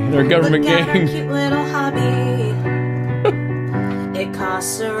 hey, they're a government look at gang. our cute little hobby. It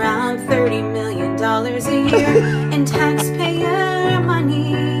costs around $30 million a year in taxpayer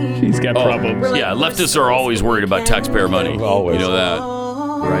money. She's got problems. Yeah, leftists are always worried about taxpayer money. Always. You know that,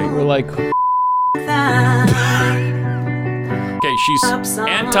 right? We're like... Okay, she's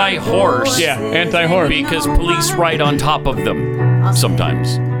anti-horse. Yeah, anti-horse. Because police ride on top of them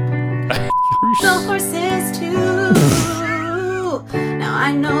sometimes. The horses too. Now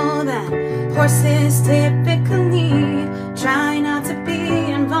I know that horses typically try not to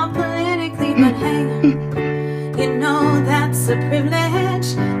be involved politically, but hey, you know that's a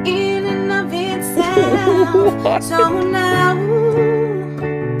privilege in and of itself. So now,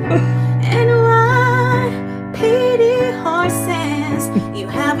 NYPD horses, you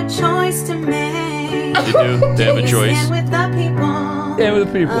have a choice to make. You do? They have a choice? Stand with the people. Stand with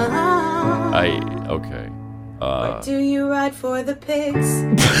the people. Okay. Or do you ride for the pigs?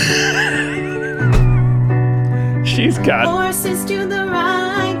 She's got... Horses do the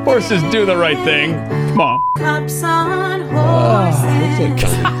right thing. Horses do the right thing. Come on. Cops on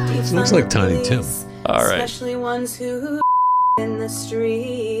horses. Looks like Tiny Tim. All right. Especially ones who in the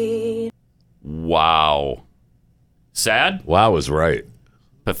street. Wow. Sad? Wow is right.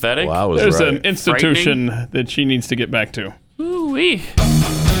 Pathetic? Wow was There's right. an institution that she needs to get back to. Ooh-wee.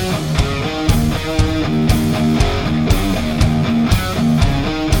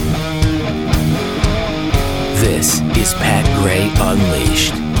 This is Pat Gray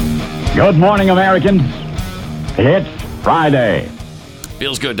Unleashed. Good morning, Americans. It's Friday.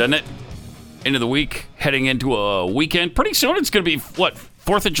 Feels good, doesn't it? End of the week, heading into a weekend. Pretty soon it's going to be,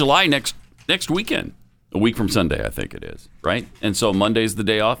 4th of July next weekend. A week from Sunday, I think it is, right? And so Monday's the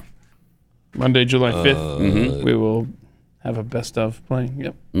day off? Monday, July 5th. We will have a best of playing.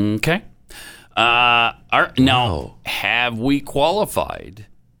 Yep. Okay. Now, have we qualified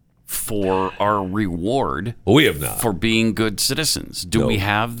for our reward? We have not. For being good citizens. Do we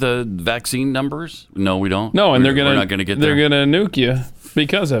have the vaccine numbers? No, we don't. No, and we're not going to get there. They're going to nuke you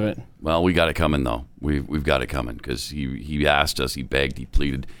because of it. Well, we got it coming, though. We've got it coming because he asked us, he begged, he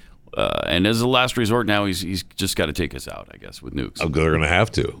pleaded. And as a last resort now, he's just got to take us out, I guess, with nukes. They're going to have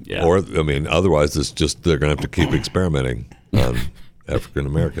to. Yeah. Or, otherwise, they're going to have to keep experimenting on African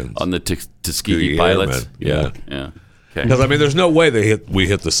Americans. On the Tuskegee pilots? Yeah. Okay. Because, there's no way we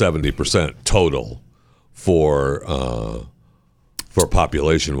hit the 70% total for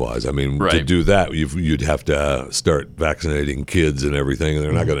population-wise. To do that, you'd have to start vaccinating kids and everything, and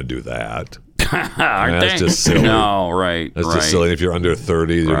they're not going to do that. That's just silly. No, right. That's just silly. If you're under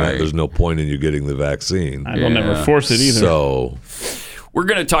 30, there's no point in you getting the vaccine. They'll never force it either. So we're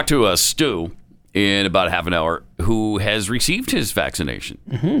going to talk to Stu in about half an hour who has received his vaccination.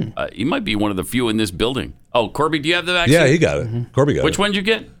 Mm-hmm. He might be one of the few in this building. Oh, Corby, do you have the vaccine? Yeah, he got it. Mm-hmm. Corby got it. Which one did you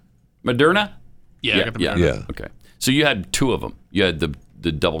get? Moderna? Yeah, I got the Moderna. Yeah. Okay. So you had 2 of them. You had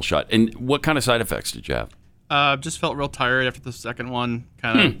the double shot. And what kind of side effects did you have? Just felt real tired after the second one.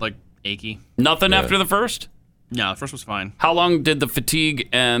 Kind of achy. Nothing after the first? No, the first was fine. How long did the fatigue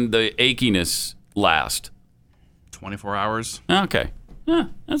and the achiness last? 24 hours. Okay.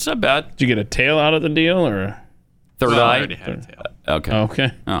 That's not bad. Did you get a tail out of the deal or third eye? I already had a tail.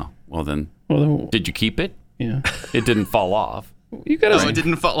 Okay. Oh, well then. Well, did you keep it? Yeah. It didn't fall off. You gotta. No, it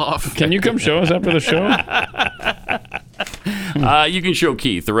didn't fall off. Can you come show us after the show? You can show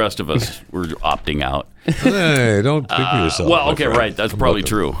Keith. The rest of us, we're opting out. Hey, don't pick yourself. Well, okay, right. That's probably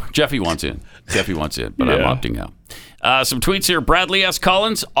true. Jeffy wants in, but I'm opting out. Some tweets here. Bradley S.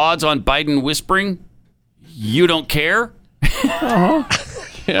 Collins, odds on Biden whispering, "You don't care." Uh-huh.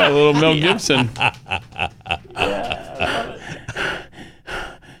 Yeah, a little Mel Gibson.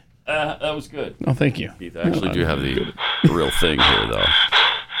 That was good. Oh, thank you. Keith, I actually do have the real thing here, though.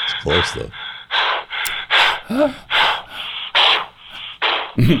 It's close, though.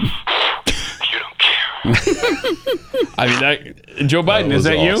 I mean, Joe Biden, is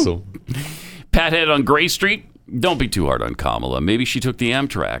that awesome. you? Pathead on Gray Street. Don't be too hard on Kamala. Maybe she took the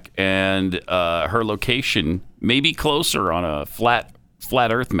Amtrak, and her location may be closer on a flat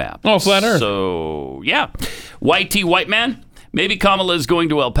Earth map. Oh, flat Earth. So, yeah. White man. Maybe Kamala is going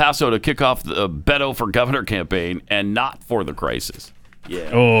to El Paso to kick off the Beto for governor campaign and not for the crisis. Yeah.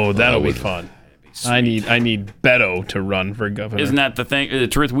 Oh, that'll be fun. I need Beto to run for governor. Isn't that the thing? The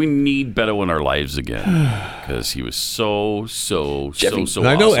truth, we need Beto in our lives again because he was so awesome.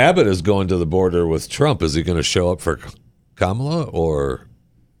 I know Abbott is going to the border with Trump. Is he going to show up for Kamala or?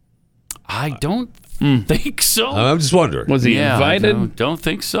 I don't think so. I'm just wondering. Was he invited? Don't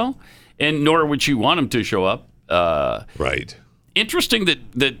think so. And nor would you want him to show up. Right. Interesting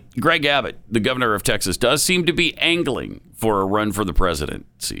that Greg Abbott, the governor of Texas, does seem to be angling for a run for the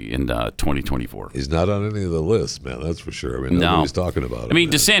presidency in 2024. He's not on any of the lists, man. That's for sure. I mean, nobody's talking about it. I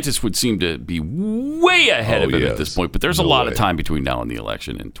mean, DeSantis would seem to be way ahead of him at this point, but there's a lot of time between now and the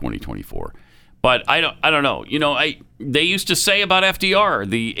election in 2024. But I don't know. You know, they used to say about FDR,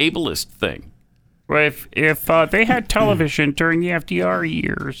 the ableist thing. Well, if they had television during the FDR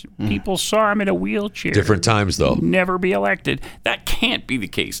years, people saw him in a wheelchair. Different times, though. Never be elected. That can't be the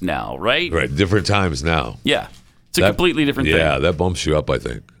case now, right? Right. Different times now. Yeah. It's a completely different thing. Yeah, that bumps you up, I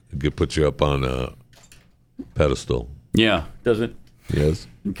think. It puts you up on a pedestal. Yeah. Does it? Yes.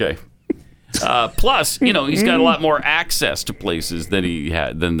 Okay. Plus, you know, he's got a lot more access to places than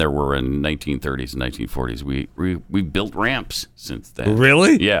there were in 1930s and 1940s. We built ramps since then.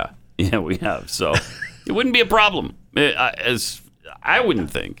 Really? Yeah. Yeah, we have. So it wouldn't be a problem, as I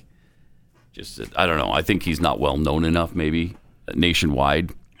wouldn't think. Just that, I don't know. I think he's not well known enough, maybe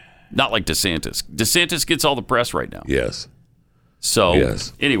nationwide. Not like DeSantis. DeSantis gets all the press right now. Yes. So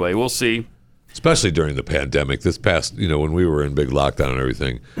anyway, we'll see. Especially during the pandemic. This past, when we were in big lockdown and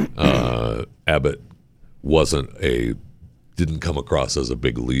everything, Abbott didn't come across as a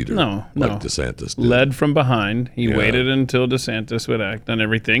big leader like DeSantis did. Led from behind. He waited until DeSantis would act on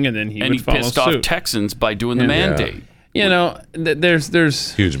everything, and then he would follow suit. And he pissed off Texans by doing the mandate. You know,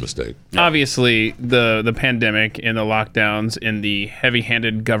 there's huge mistake. Obviously, the pandemic and the lockdowns and the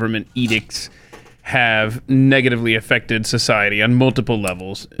heavy-handed government edicts have negatively affected society on multiple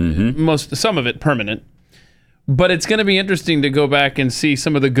levels. Some of it permanent. But it's going to be interesting to go back and see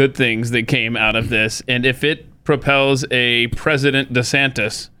some of the good things that came out of this, and if it propels a President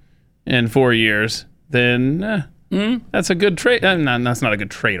DeSantis in 4 years, then that's a good trade. No, that's not a good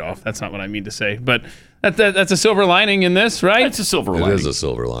trade-off. That's not what I mean to say. But that's a silver lining in this, right? It's a silver lining. It is a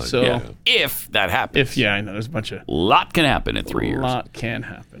silver lining. So if that happens. I know there's a bunch of... lot can happen in 3 years. A lot can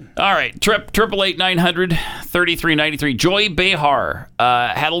happen. All right. 888-900-3393. Joy Behar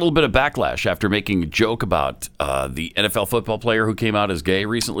had a little bit of backlash after making a joke about the NFL football player who came out as gay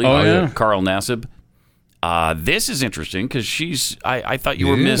recently. Carl Nassib. This is interesting because I thought you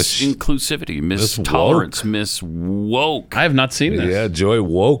were Miss Inclusivity, Miss Tolerance, Miss Woke. I have not seen this. Yeah, Joy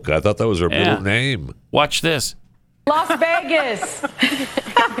Woke. I thought that was her middle name. Watch this. Las Vegas. Okay.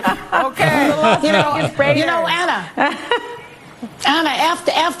 Anna,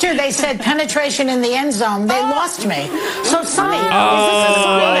 after they said penetration in the end zone, they lost me. So, Sonny, is this a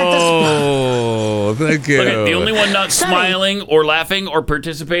sign at this point? Oh, thank you. Look, the only one not smiling or laughing or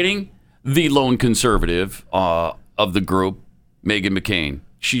participating, the lone conservative of the group, Meghan McCain.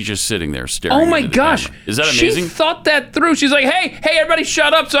 She's just sitting there staring. Oh my gosh. Camera. Is that amazing? She thought that through. She's like, hey, everybody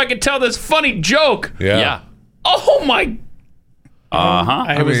shut up so I can tell this funny joke. Yeah. Oh my.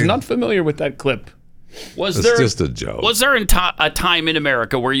 I was mean, not familiar with that clip. It's just a joke. Was there a time in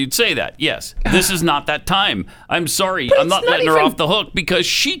America where you'd say that? Yes. This is not that time. I'm sorry. I'm not letting her off the hook because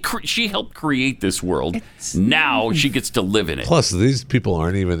she helped create this world. Now she gets to live in it. Plus, these people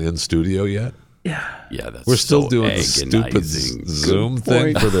aren't even in studio yet. Yeah, that's We're still doing the stupid Zoom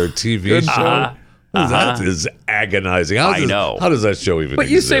thing for their TV show. That is agonizing. How does that show even exist? But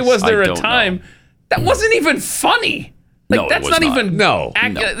you say, was there a time? That wasn't even funny. No, that's not even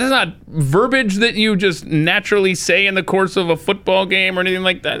that's not verbiage that you just naturally say in the course of a football game or anything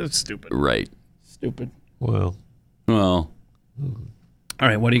like that. It's stupid. Right. Stupid. Well. All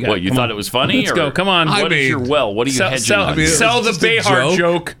right, what do you got? What, you thought it was funny? Let's go. Come on. What is your What are you hedging on? Sell the Behar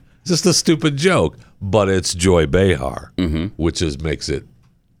joke. It's just a stupid joke, but it's Joy Behar, which makes it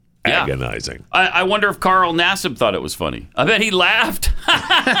agonizing. I wonder if Carl Nassib thought it was funny. I bet he laughed. Yeah,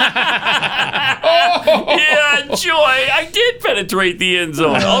 Joy, I did penetrate the end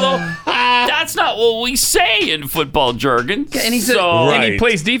zone. Although, that's not what we say in football jargon. Yeah, and and he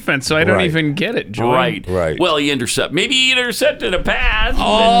plays defense, so I don't even get it, Joy. Right. Well, maybe he intercepted a pass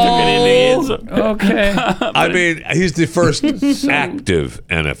and took it in the end zone. Okay. I mean, he's the first active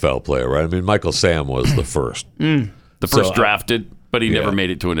NFL player, right? I mean, Michael Sam was the first. The first drafted, but he never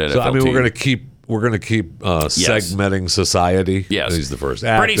made it to an NFL So, I mean, team. we're gonna keep segmenting society. Yes. He's the first.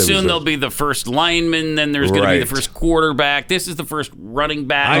 Pretty soon there'll be the first lineman, then there's going to be the first quarterback. This is the first running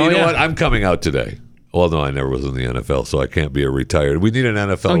back. You know what? I'm coming out today. Well, no, I never was in the NFL, so I can't be a retired. We need an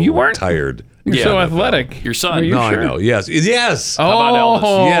NFL retired. You're so athletic. Your son. No, I know. Yes. How about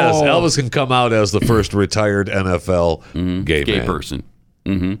Elvis? Yes, Elvis can come out as the first retired NFL gay man. person.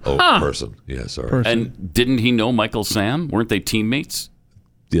 Person. Yeah, sorry. And didn't he know Michael Sam? Weren't they teammates?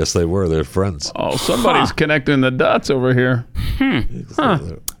 Yes, they were. They're friends. Oh, somebody's connecting the dots over here.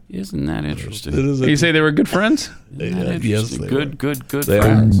 Isn't that interesting? You say they were good friends? Yes, they good They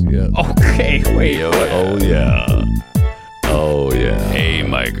friends. Are, yeah. Okay, wait. Oh, yeah. Oh, yeah. Hey,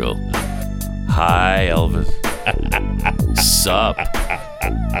 Michael. Hi, Elvis. Sup?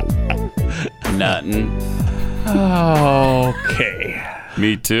 Nothing. Okay.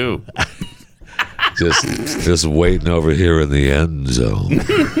 Me too. Just waiting over here in the end zone.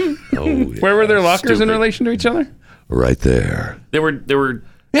 Where were their lockers in relation to each other? Right there. They were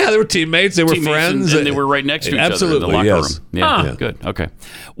teammates. They were friends, and they were right next to each other in the locker room. Yeah, good. Okay.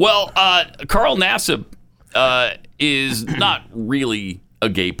 Well, Carl Nassib is not really a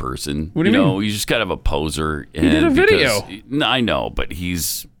gay person. What do you mean? He's just kind of a poser. He did a video. I know, but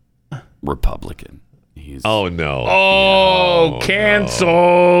he's Republican. Oh no! Oh,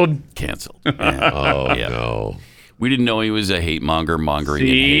 canceled. Canceled. No! We didn't know he was a hate monger,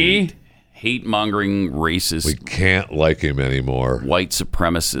 hate mongering racist. We can't like him anymore. White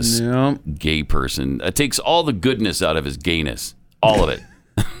supremacist, gay person. It takes all the goodness out of his gayness, all of it.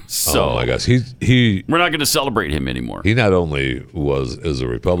 So, oh my gosh, we're not going to celebrate him anymore. He not only is a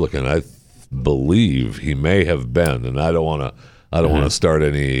Republican, I believe he may have been, and I don't want to start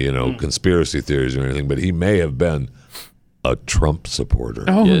any conspiracy theories or anything, but he may have been a Trump supporter.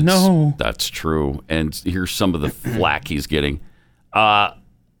 Oh no, that's true. And here's some of the flack he's getting.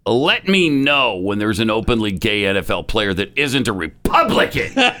 Let me know when there's an openly gay NFL player that isn't a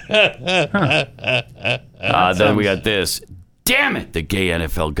Republican. Then we got this. Damn it, the gay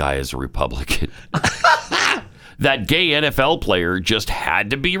NFL guy is a Republican. That gay NFL player just had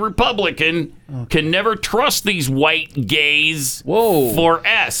to be Republican. Okay. Can never trust these white gays. Whoa. For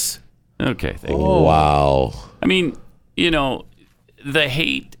S. Okay, thank you. Wow. I mean, the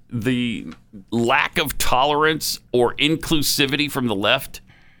hate, the lack of tolerance or inclusivity from the left,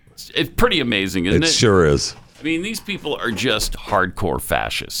 it's pretty amazing, isn't it? It sure is. I mean, these people are just hardcore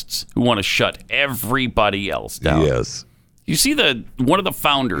fascists who want to shut everybody else down. Yes. You see one of the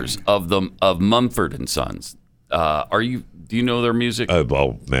founders of Mumford and Sons. Do you know their music?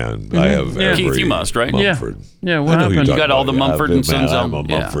 Oh man, I have. Keith, you must, right? Mumford. Yeah. What happened? You got all the Mumford and Sons album.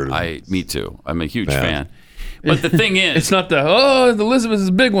 Me too. I'm a huge fan. But the thing is, it's not the Elizabeth's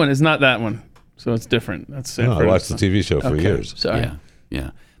big one. It's not that one. So it's different. That's Sanford. I watched the TV show for years. Sorry. Yeah.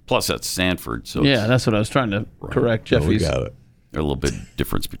 Plus that's Sanford. So that's what I was trying to correct. Jeffy's. We got it. There's a little bit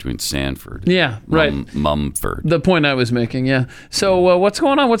difference between Sanford. Yeah, right. Mumford. The point I was making. Yeah. So what's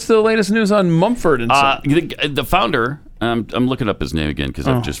going on? What's the latest news on Mumford and Sons? The founder. I'm looking up his name again because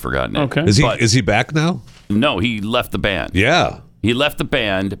I've just forgotten it. Okay. Is he back now? No, he left the band. Yeah. He left the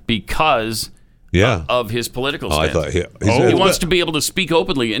band because of his political stance. I thought he wants to be able to speak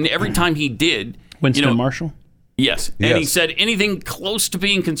openly, and every time he did, Winston Marshall. Yes, and he said anything close to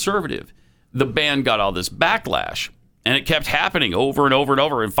being conservative, the band got all this backlash, and it kept happening over and over and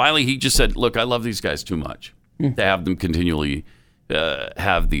over. And finally, he just said, "Look, I love these guys too much to have them continually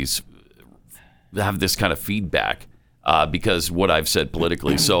have this kind of feedback." Because what I've said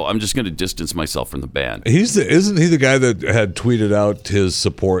politically, so I'm just going to distance myself from the band. Isn't he the guy that had tweeted out his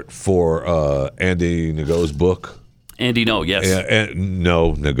support for Andy Nago's book? Andy No, yes.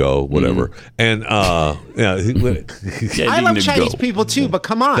 Nago, whatever. And I love Chinese people too, but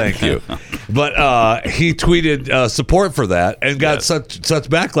come on. Thank you. But he tweeted support for that and got such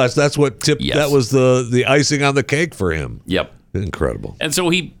backlash. That's what that was the icing on the cake for him. Yep. Incredible. And so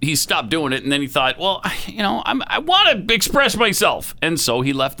he stopped doing it, and then he thought, well, I want to express myself, and so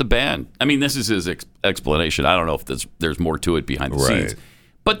he left the band. I mean, this is his explanation. I don't know if there's more to it behind the scenes,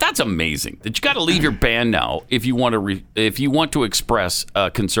 but that's amazing that you got to leave your band now if you want to express a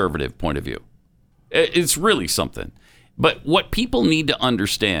conservative point of view. It's really something. But what people need to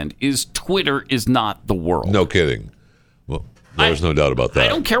understand is Twitter is not the world. No kidding. There's no doubt about that. I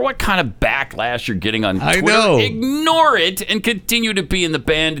don't care what kind of backlash you're getting on Twitter. I know. Ignore it and continue to be in the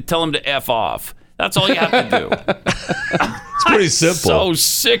band and tell them to F off. That's all you have to do. It's pretty simple. So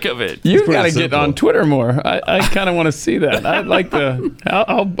sick of it. You got to get on Twitter more. I kind of want to see that. I'd like to.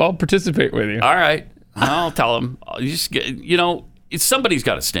 I'll participate with you. All right. I'll tell them. Somebody's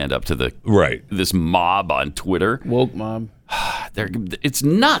got to stand up to this mob on Twitter. Woke mob. It's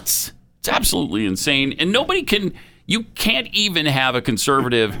nuts. It's absolutely insane. And you can't even have a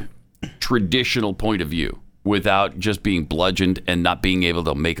conservative, traditional point of view without just being bludgeoned and not being able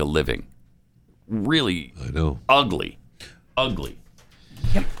to make a living. Really ugly.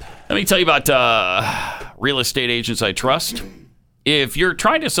 Yep. Let me tell you about Real Estate Agents I Trust. If you're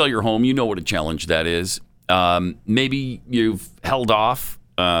trying to sell your home, you know what a challenge that is. Maybe you've held off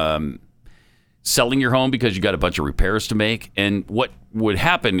selling your home because you got a bunch of repairs to make. And what would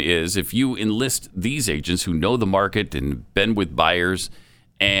happen is if you enlist these agents who know the market and been with buyers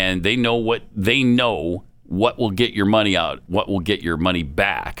and they know what will get your money out, what will get your money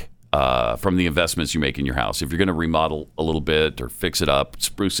back from the investments you make in your house. If you're going to remodel a little bit or fix it up,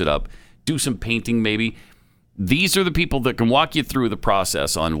 spruce it up, do some painting maybe, these are the people that can walk you through the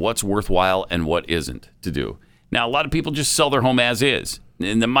process on what's worthwhile and what isn't to do. Now, a lot of people just sell their home as is,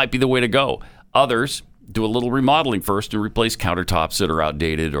 and that might be the way to go. Others do a little remodeling first and replace countertops that are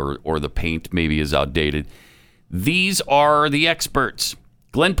outdated or the paint maybe is outdated. These are the experts.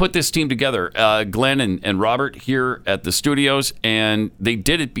 Glenn put this team together, Glenn and Robert here at the studios, and they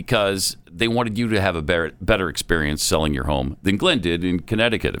did it because they wanted you to have a better experience selling your home than Glenn did in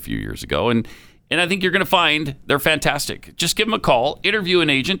Connecticut a few years ago. And I think you're going to find they're fantastic. Just give them a call, interview an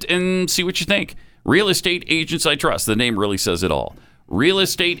agent, and see what you think. Real Estate Agents I Trust. The name really says it all.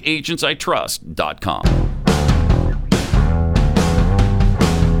 realestateagentsitrust.com.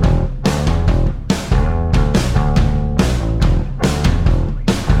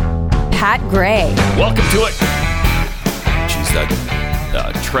 Pat Gray. Welcome to it. Geez, that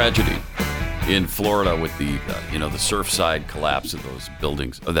tragedy in Florida with the the Surfside collapse of those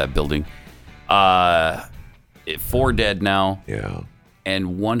buildings, of that building. 4 dead now. Yeah.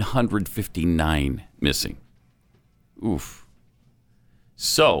 And 159 missing. Oof.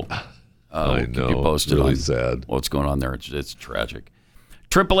 So, I know. Keep you posted really on sad. What's going on there? It's tragic.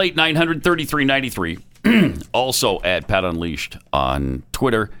 888-900-3393. Also at Pat Unleashed on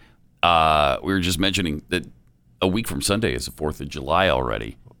Twitter. We were just mentioning that a week from Sunday is the 4th of July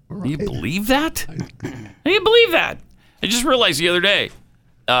already. Right. Can you believe that? Can you believe that? I just realized the other day,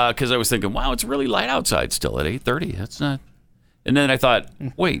 because I was thinking, wow, it's really light outside still at 8:30. That's not. And then I thought,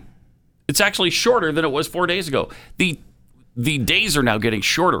 wait, it's actually shorter than it was 4 days ago. The days are now getting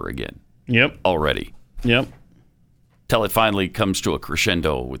shorter again. Yep. Already. Yep. Till it finally comes to a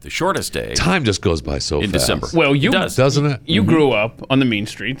crescendo with the shortest day. Time just goes by so in fast. December. Well, doesn't it? You grew up on the mean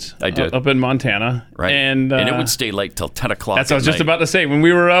streets. I did. Up in Montana. Right. And it would stay late till 10 o'clock. That's what I was just about to say. When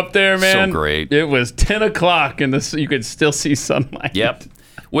we were up there, man. So great. It was 10 o'clock and you could still see sunlight. Yep.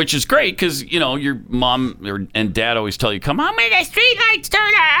 Which is great because, your mom and dad always tell you, come on, make the streetlights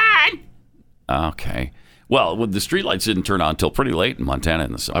turn on. Okay. Well, the streetlights didn't turn on until pretty late in Montana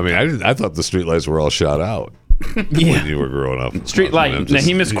in the summer. I mean, I thought the streetlights were all shot out when you were growing up. Street light. Now,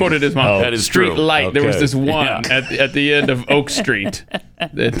 he misquoted his mom. That is street true. light. Okay. There was this one at the end of Oak Street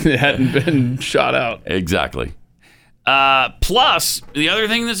that hadn't been shot out. Exactly. Plus, the other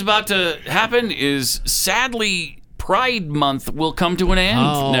thing that's about to happen is, sadly, Pride Month will come to an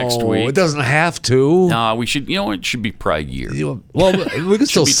end next week. It doesn't have to. No, we should. It should be Pride Year. Well, we could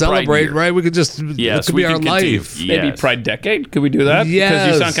still celebrate, right? We could just. Yes, it could be our life. Yes. Maybe Pride Decade. Could we do that? Yes. Because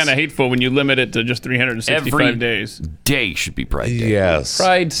you sound kind of hateful when you limit it to just 365 Every days. Day should be Pride Day. Yes.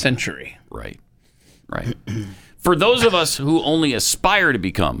 Pride Century. Right. For those of us who only aspire to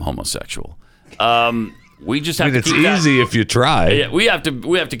become homosexual, we just have to keep that. It's easy if you try. Yeah, we have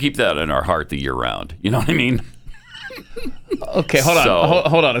to keep that in our heart the year round. You know what I mean? Okay, hold on.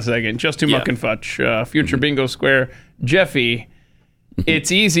 Hold on a second. Just to muck and fudge. Future Bingo Square. Jeffy,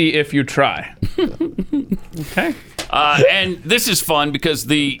 it's easy if you try. Okay. And this is fun because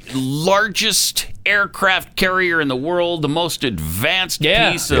the largest aircraft carrier in the world, the most advanced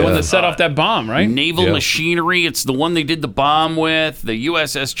piece of... the one that set off that bomb, right? Naval machinery. It's the one they did the bomb with, the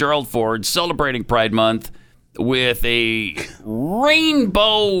USS Gerald Ford, celebrating Pride Month with a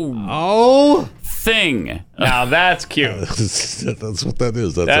rainbow thing. Now that's cute. That's what that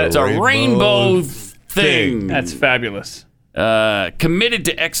is. That's a rainbow thing. That's fabulous. Committed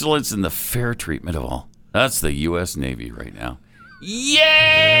to excellence in the fair treatment of all. That's the U.S. Navy right now. Yay!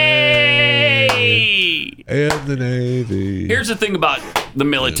 Navy. And the Navy. Here's the thing about the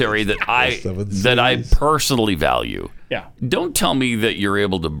military that I personally value. Yeah. Don't tell me that you're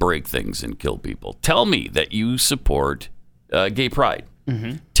able to break things and kill people. Tell me that you support gay pride.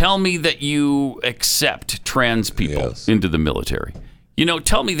 Mm-hmm. Tell me that you accept trans people into the military.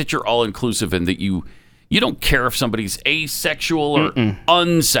 Tell me that you're all inclusive and that you don't care if somebody's asexual or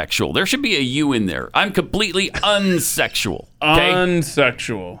unsexual. There should be a you in there. I'm completely unsexual. Okay?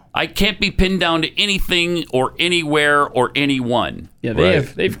 Unsexual. I can't be pinned down to anything or anywhere or anyone. Yeah,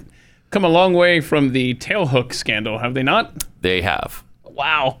 they've come a long way from the tailhook scandal, have they not? They have.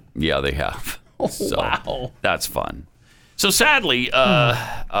 Wow. Yeah, they have. Wow. That's fun. So sadly,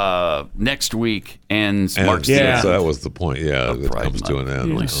 next week marks the end. So that was the point. Yeah, it comes to an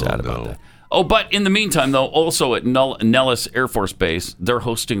end. Really sad about that. Oh, but in the meantime, though, also at Nellis Air Force Base, they're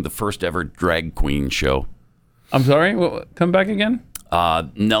hosting the first ever drag queen show. I'm sorry? Come back again?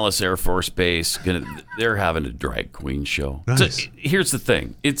 Nellis Air Force Base, they're having a drag queen show. Nice. So here's the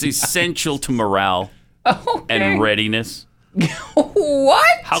thing. It's essential to morale and readiness.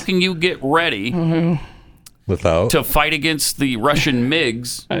 What? How can you get ready to fight against the Russian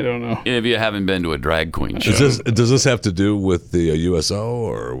MiGs? I don't know. If you haven't been to a drag queen show. Does this have to do with the USO,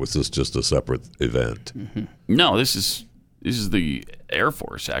 or was this just a separate event? Mm-hmm. No, this is the Air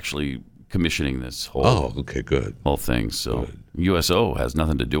Force actually commissioning this whole. Oh, okay, good. Whole thing. So USO has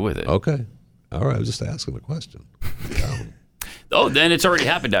nothing to do with it. Okay, all right. I was just asking the question. Oh, then it's already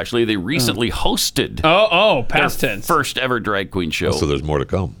happened. Actually, they recently hosted. Past tense. First ever drag queen show. So there's more to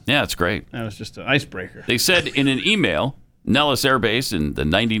come. Yeah, it's great. That was just an icebreaker. They said in an email, Nellis Air Base and the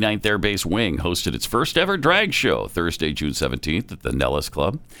 99th Air Base Wing hosted its first ever drag show Thursday, June 17th at the Nellis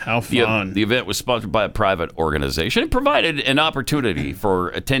Club. How fun. The event was sponsored by a private organization. It provided an opportunity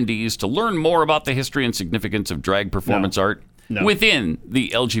for attendees to learn more about the history and significance of drag performance art within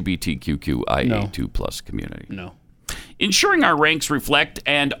the LGBTQIA2+ community. No. Ensuring our ranks reflect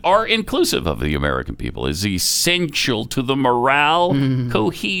and are inclusive of the American people is essential to the morale,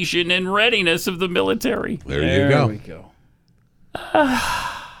 cohesion, and readiness of the military. There we go.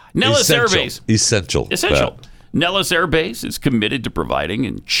 Nellis Air Base. Essential. Nellis Air Base is committed to providing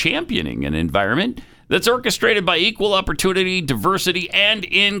and championing an environment that's orchestrated by equal opportunity, diversity, and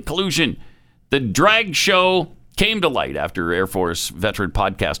inclusion. The drag show came to light after Air Force veteran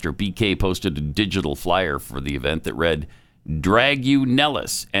podcaster BK posted a digital flyer for the event that read, "Drag you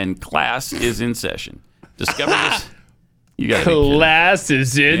Nellis, and class is in session." Discover this. You got class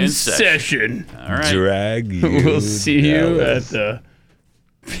is in session. All right. Drag you. We'll see you at the.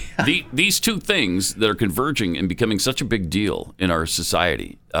 These two things that are converging and becoming such a big deal in our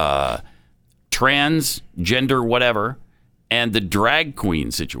society, trans, gender, whatever, and the drag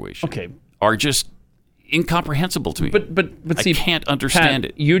queen situation, are just incomprehensible to me. But see, I can't understand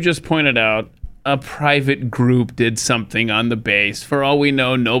Pat, it. You just pointed out a private group did something on the base. For all we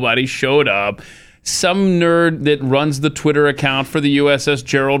know, nobody showed up. Some nerd that runs the Twitter account for the USS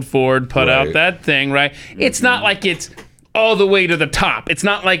Gerald Ford put out that thing, right? It's not like it's all the way to the top. It's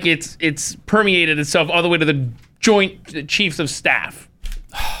not like it's permeated itself all the way to the Joint Chiefs of Staff.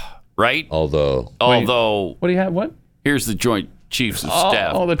 Right? Although what do you have? What? Here's the Joint Chiefs of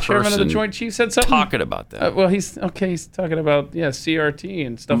Staff. Oh, the chairman of the Joint Chiefs said something? Talking about that. Well, he's talking about, CRT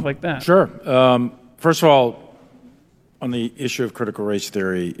and stuff like that. Sure. First of all, on the issue of critical race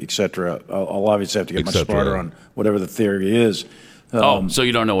theory, et cetera, I'll obviously have to get much smarter on whatever the theory is. So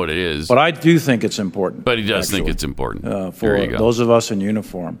you don't know what it is. But I do think it's important. But he does think it's important. For those of us in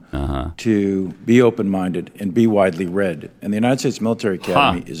uniform to be open-minded and be widely read. And the United States Military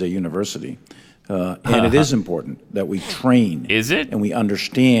Academy is a university. And it is important that we train. Is it? And we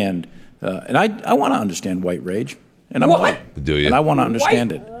understand. And I want to understand white rage. And I'm white. Do you? And I want to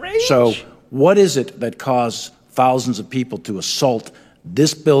understand it. So what is it that caused thousands of people to assault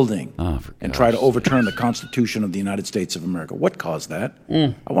this building and try to overturn the Constitution of the United States of America? What caused that?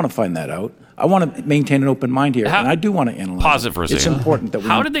 I want to find that out. I want to maintain an open mind here, and I do want to analyze. Pause it for a second. It's important that we.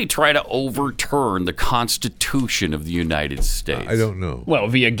 How did they try to overturn the Constitution of the United States? I don't know. Well,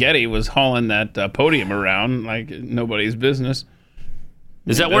 Getty was hauling that podium around like nobody's business.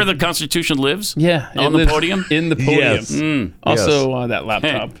 Is that where the Constitution lives? Yeah, on the podium. In the podium. Yes. Also, that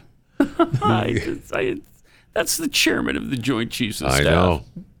laptop. That's the chairman of the Joint Chiefs of Staff. I know.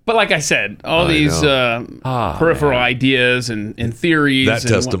 But like I said, all these peripheral ideas and theories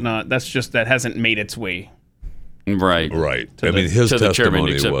and whatnot, that hasn't made its way. Right. I mean, his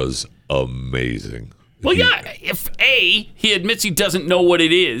testimony was amazing. Well, if he admits he doesn't know what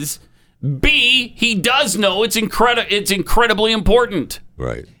it is, B, he does know it's incredibly important.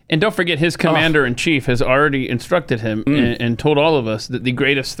 Right. And don't forget, his commander-in-chief has already instructed him and told all of us that the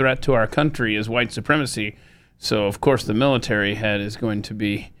greatest threat to our country is white supremacy. So, of course, the military head is going to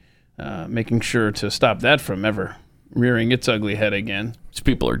be making sure to stop that from ever rearing its ugly head again. These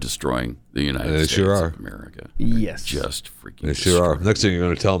people are destroying the United States of America. Yes. Just freaking They sure are. Next thing you're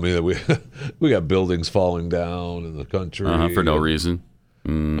going to tell me that we got buildings falling down in the country. For no reason.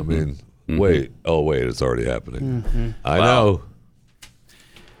 Mm-hmm. I mean, wait. Oh, wait, it's already happening. Mm-hmm. I know.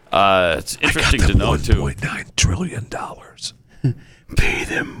 It's interesting to know, too. $1.9 trillion. Pay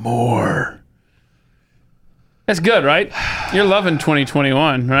them more. That's good, right? You're loving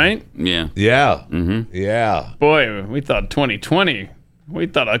 2021, right? Yeah. Yeah. Mm-hmm. Yeah. Boy, we thought 2020, we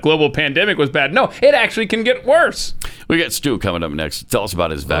thought a global pandemic was bad. No, it actually can get worse. We got Stu coming up next. Tell us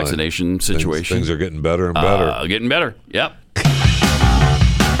about his vaccination situation. Things are getting better and better. Getting better. Yep.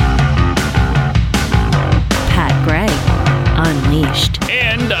 Pat Gray, Unleashed.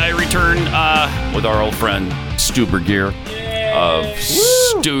 And I return with our old friend Stu Burguiere of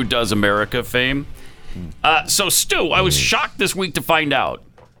Stu Does America fame. So, Stu, I was shocked this week to find out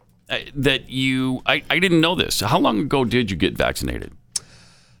that I didn't know this. How long ago did you get vaccinated?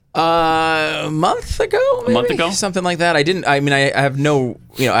 A month ago, maybe? A month ago? Something like that. I have no,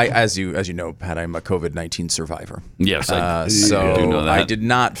 as you know, Pat, I'm a COVID-19 survivor. Yes, I do know that. I did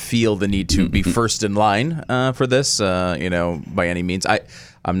not feel the need to be first in line for this, by any means.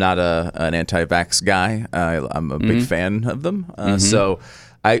 I'm not an anti-vax guy. I'm a big fan of them. So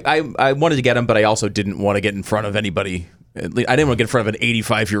I wanted to get them, but I also didn't want to get in front of anybody. I didn't want to get in front of an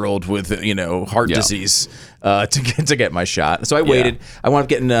 85-year-old with heart disease to get my shot. So I waited. I wound up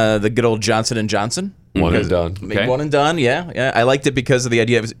getting the good old Johnson & Johnson. One and done. Okay. One and done. Yeah. I liked it because of the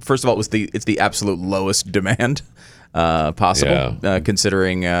idea of, first of all, it's the absolute lowest demand possible,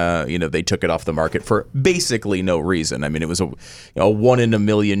 considering they took it off the market for basically no reason. I mean, it was a 1 in a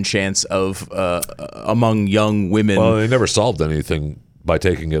million chance of among young women. Well, they never solved anything by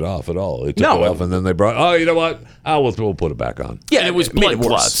taking it off at all. They took it off, and then they brought, you know what? We'll put it back on. Yeah, and it was blood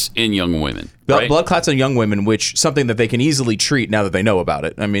clots in young women. Right? Blood clots in young women, which something that they can easily treat now that they know about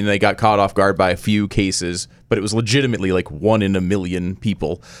it. I mean, they got caught off guard by a few cases, but it was legitimately like 1 in a million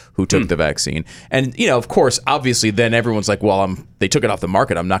people who took the vaccine. And, of course, obviously, then everyone's like, well, they took it off the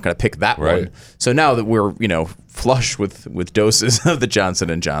market. I'm not going to pick that one. So now that we're, flush with doses of the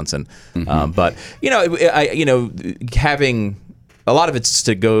Johnson & Johnson. But, having... A lot of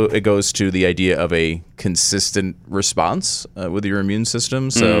it goes to the idea of a consistent response with your immune system.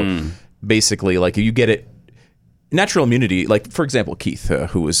 So basically, like you get it, natural immunity. Like for example, Keith,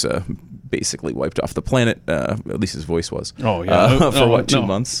 who was basically wiped off the planet. At least his voice was. Oh yeah, for 2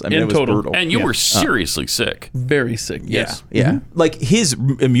 months? I mean, it was brutal. And you were seriously sick. Very sick. Yes. Yeah. Like his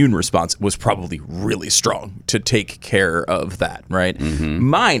immune response was probably really strong to take care of that. Right.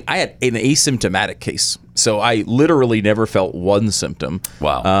 Mine, I had an asymptomatic case. So I literally never felt one symptom.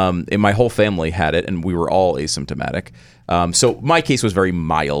 Wow. And my whole family had it, and we were all asymptomatic. So my case was very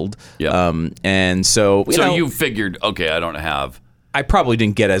mild. And so... you figured, okay, I don't have... I probably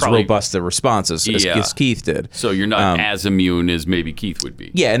didn't get as robust a response as Keith did. So you're not as immune as maybe Keith would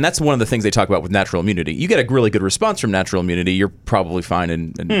be. Yeah, and that's one of the things they talk about with natural immunity. You get a really good response from natural immunity, you're probably fine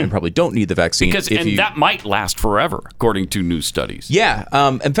and probably don't need the vaccine. That might last forever, according to new studies. Yeah.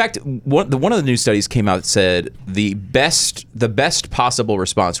 In fact, one of the new studies came out that said the best possible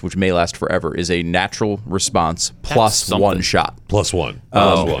response, which may last forever, is a natural response plus one shot. Plus one.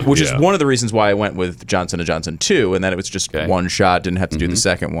 Which is one of the reasons why I went with Johnson & Johnson 2, and that it was just one shot. Didn't have to do the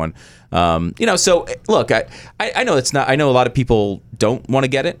second one. So look, I know it's not. I know a lot of people don't want to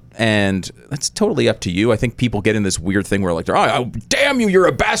get it, and that's totally up to you. I think people get in this weird thing where like, oh, damn you, you're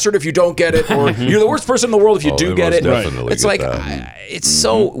a bastard if you don't get it, or you're the worst person in the world if you do get it. It's like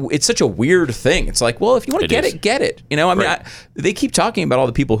it's such a weird thing. It's like, well, if you want to get it, get it. I mean, they keep talking about all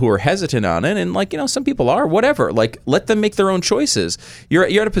the people who are hesitant on it, and like some people are, whatever. Like, let them make their own choices. You're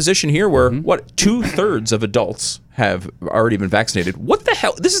at a position here where 2/3 of adults have already been vaccinated. What the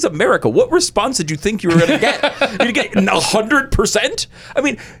hell? This is America. What response did you think you were going to get? You're going to get 100%? I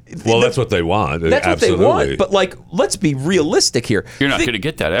mean... Well, that's what they want. That's absolutely what they want. But, like, let's be realistic here. You're not going to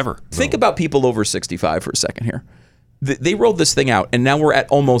get that ever. Think about people over 65 for a second here. They rolled this thing out, and now we're at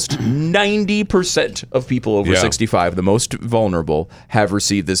almost 90% of people over 65, the most vulnerable, have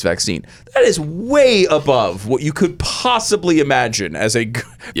received this vaccine. That is way above what you could possibly imagine as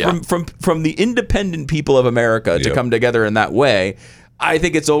from the independent people of America to come together in that way. I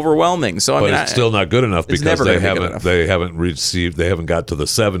think it's overwhelming. So I mean, it's still not good enough because they haven't got to the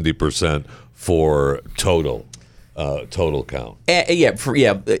 70% for total. total count. And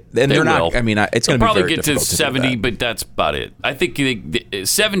they're not. I mean, it's going to be probably very get to difficult 70, but that's about it. I think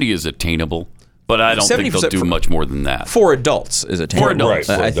 70 is attainable. But I don't think they'll do much more than that. For adults is attainable. For adults.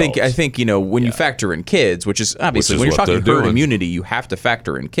 Right, I think when you factor in kids, which is obviously when you're talking herd immunity, you have to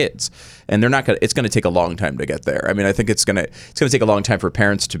factor in kids, and they're not going. It's going to take a long time to get there. I mean, I think it's going to take a long time for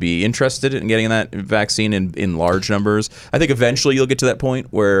parents to be interested in getting that vaccine in large numbers. I think eventually you'll get to that point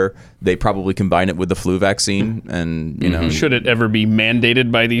where they probably combine it with the flu vaccine, and should it ever be mandated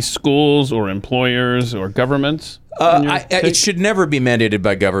by these schools or employers or governments? It should never be mandated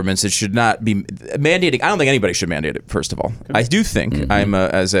by governments. It should not be mandating. I don't think anybody should mandate it. First of all, I do think I'm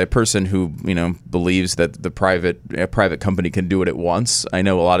as a person who believes that the private company can do it at once. I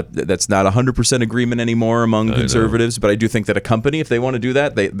know a lot of that's not 100% agreement anymore among conservatives, but I do think that a company, if they want to do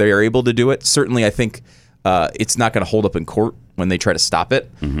that, they are able to do it. Certainly, I think it's not going to hold up in court when they try to stop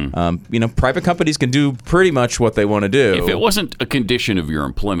it. Private companies can do pretty much what they want to do. If it wasn't a condition of your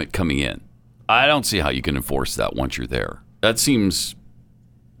employment coming in, I don't see how you can enforce that once you're there. That seems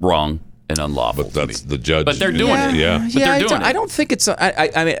wrong and unlawful. But that's the judge. But they're doing it. Yeah. But they're doing it. I don't think it's.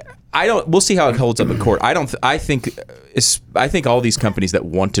 I mean, I don't. We'll see how it holds up in court. I think all these companies that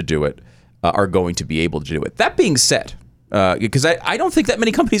want to do it are going to be able to do it. That being said, because I don't think that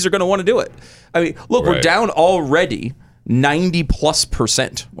many companies are going to want to do it. I mean, look, we're down already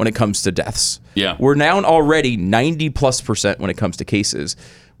 90+% when it comes to deaths. Yeah, we're down already 90+% when it comes to cases.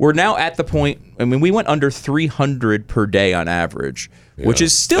 We're now at the point, I mean, we went under 300 per day on average, which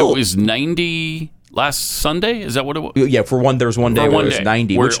is still... It was 90 last Sunday? Is that what it was? Yeah, there was one day where it was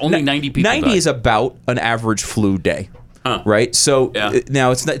 90. Where only 90 people 90 died. is about an average flu day, right? So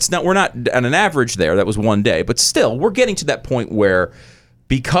now it's not. We're not on an average there. That was one day. But still, we're getting to that point where...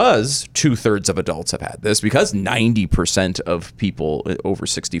 Because 2/3 of adults have had this, because 90% of people over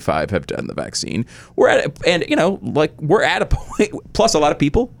 65 have done the vaccine, we're at a point. Plus, a lot of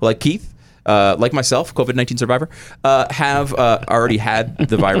people like Keith, like myself, COVID-19 survivor, have already had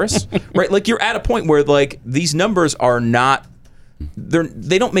the virus, right? Like you're at a point where like these numbers are not.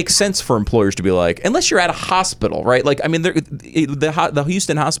 They don't make sense for employers to be like, unless you're at a hospital, right? Like, I mean, the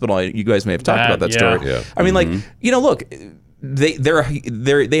Houston hospital. You guys may have talked about that story. Yeah. I mean, like, look.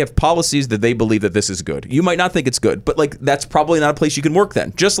 They have policies that they believe that this is good. You might not think it's good, but like that's probably not a place you can work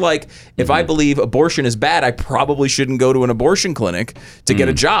then. Just like if I believe abortion is bad, I probably shouldn't go to an abortion clinic to get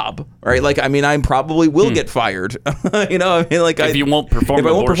a job, right? Like I mean, I probably will get fired. I mean, like if I won't perform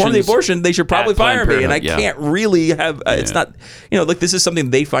the abortion, they should probably fire me, and I can't really have. It's not, like this is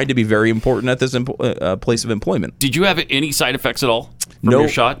something they find to be very important at this place of employment. Did you have any side effects at all from your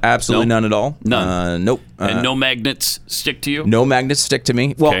shot? Absolutely none at all. None. Nope. And no magnets stick to you? No magnets stick to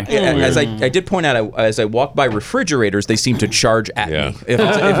me. Well, as I did point out, as I walk by refrigerators, they seem to charge at me. If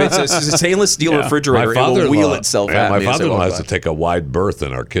it's a stainless steel refrigerator, it will wheel itself at me. My father-in-law has to take a wide berth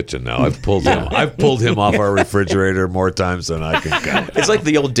in our kitchen now. I've pulled him off our refrigerator more times than I can count. It's like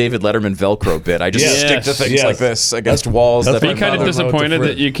the old David Letterman Velcro bit. I just stick to things like this against walls. Are you kind of disappointed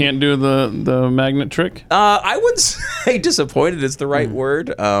that you can't do the magnet trick? I wouldn't say disappointed is the right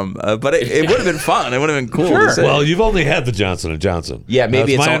word, but it would have been fun. It would have been cool. Sure. Well, you've only had the Johnson & Johnson. Yeah,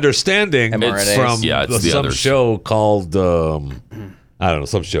 maybe it's my understanding. It's from some show called I don't know,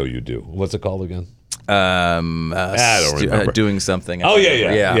 some show you do. What's it called again? I don't remember. Doing something. Oh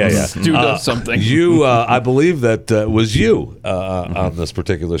yeah. Stu does something. You, I believe that was you on this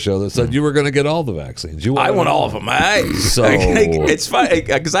particular show that said you were going to get all the vaccines. I want all of them. So it's fine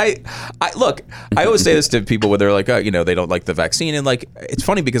because I look. I always say this to people when they're like, they don't like the vaccine, and like it's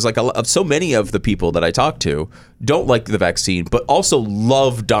funny because like so many of the people that I talk to don't like the vaccine, but also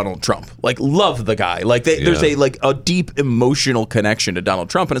love Donald Trump. Like love the guy. Like there's a deep emotional connection to Donald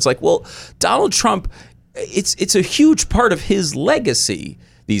Trump, and it's like, well, Donald Trump. It's a huge part of his legacy.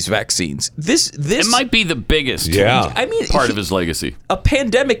 These vaccines. This it might be the biggest. I mean, part of his legacy. A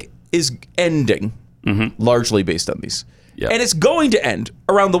pandemic is ending largely based on these, and it's going to end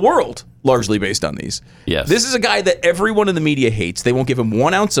around the world largely based on these. Yes. This is a guy that everyone in the media hates. They won't give him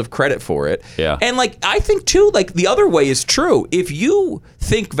 1 ounce of credit for it. Yeah. And like I think too, like the other way is true. If you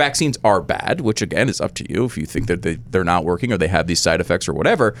think vaccines are bad, which again is up to you, if you think that they're not working or they have these side effects or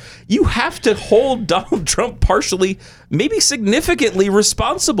whatever, you have to hold Donald Trump partially, maybe significantly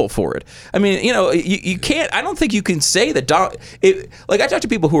responsible for it. I mean, you can't. I don't think you can say that like I talk to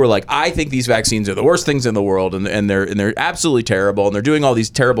people who are like, I think these vaccines are the worst things in the world, and they're absolutely terrible, and they're doing all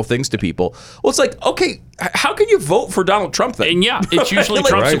these terrible things to people. people. Well, it's like, okay, how can you vote for Donald Trump then? And it's usually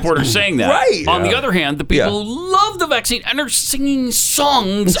Trump supporters saying that. Right. On the other hand, the people who love the vaccine and are singing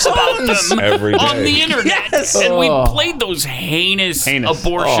songs about them every day on the internet. Yes. And we played those heinous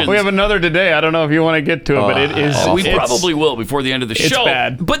abortions. We have another today. I don't know if you want to get to it, but it is. We probably will before the end of the show. It's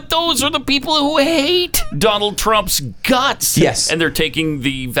bad. But those are the people who hate Donald Trump's guts. Yes. And they're taking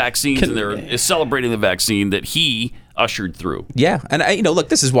the vaccines and they're celebrating the vaccine that he ushered through. Yeah. And look,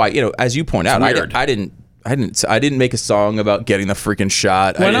 this is why, as you point out, I didn't make a song about getting the freaking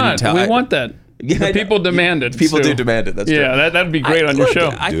shot. Why not? We want that. The people demand it. People do demand it. That's true. Yeah, that'd be great on your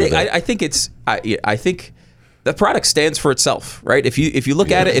show. I think the product stands for itself, right? If you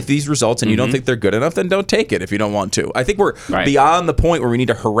look at it, if these results and you don't think they're good enough, then don't take it if you don't want to. I think we're beyond the point where we need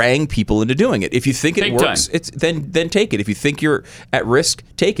to harangue people into doing it. If you think it works, then take it. If you think you're at risk,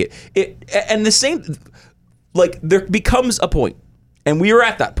 take it. And the same, there becomes a point, and we are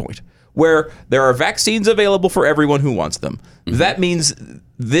at that point, where there are vaccines available for everyone who wants them. That means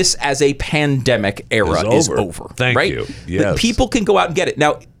this as a pandemic era is over. Thank right? you. Yes. People can go out and get it.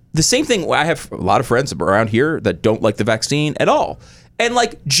 Now, the same thing, I have a lot of friends around here that don't like the vaccine at all. And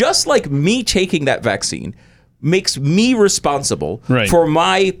just like me taking that vaccine makes me responsible for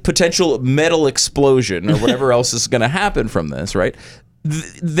my potential metal explosion or whatever else is going to happen from this, right?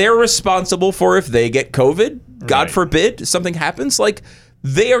 They're responsible for if they get COVID, God forbid, something happens,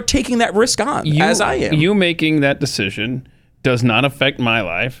 they are taking that risk on, as I am. You making that decision does not affect my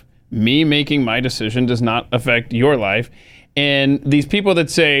life. Me making my decision does not affect your life. And these people that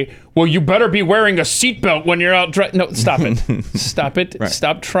say, well, you better be wearing a seatbelt when you're out driving. No, stop it. Stop it. Right.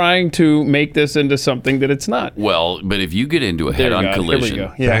 Stop trying to make this into something that it's not. Well, but if you get into a head-on collision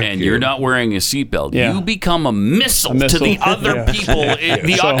and you're not wearing a seatbelt, you become a missile to the other people,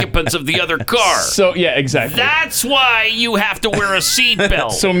 the occupants of the other car. So, yeah, exactly. That's why you have to wear a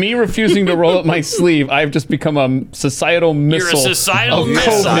seatbelt. So me refusing to roll up my sleeve, I've just become a societal missile. You're a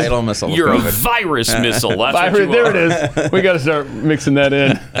societal missile. You're a virus missile. That's what you there are. it is. We got to start mixing that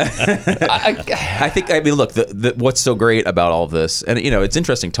in. Look, what's so great about all of this, and it's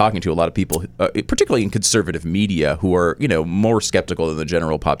interesting talking to a lot of people, particularly in conservative media, who are more skeptical than the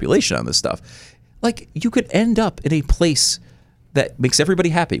general population on this stuff. You could end up in a place that makes everybody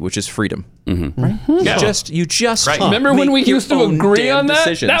happy, which is freedom. Right? You just remember when we used to agree on that?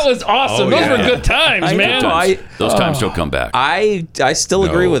 Decisions. That was awesome. Those were good times, man. Those times don't come back. I still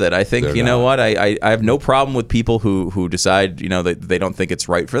agree with it. I think what I have no problem with people who decide that they don't think it's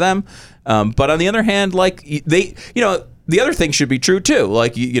right for them. But on the other hand, the other thing should be true too.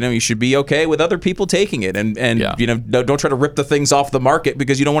 You should be okay with other people taking it, and don't try to rip the things off the market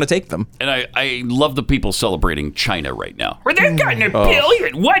because you don't want to take them. And I love the people celebrating China right now. Well, they've gotten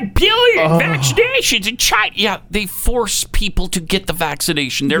 1 billion vaccinations in China. Yeah, they force people to get the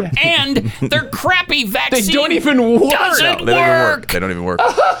vaccination there, and their crappy vaccine they don't even work. They don't even work.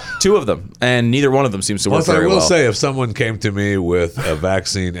 2 of them, and neither one of them seems to work very well. I will say, if someone came to me with a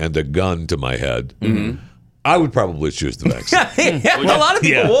vaccine and a gun to my head, I would probably choose the vaccine. A lot of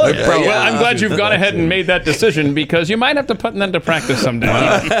people would. Well, I'm glad you've gone ahead and made that decision because you might have to put that into practice someday.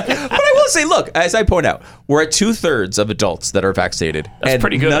 But I will say, look, as I point out, we're at 2/3 of adults that are vaccinated. That's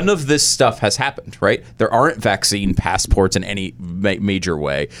pretty good. None of this stuff has happened, right? There aren't vaccine passports in any major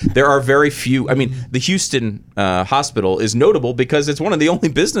way. There are very few. I mean, the Houston hospital is notable because it's one of the only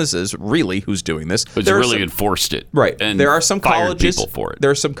businesses, really, who's doing this. It's really enforced it. Right. And there are some colleges people for it.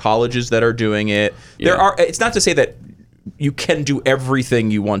 There are some colleges that are doing it. Yeah. It's not to say that you can do everything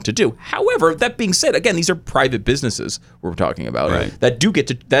you want to do. However, that being said, again, these are private businesses we're talking about that do get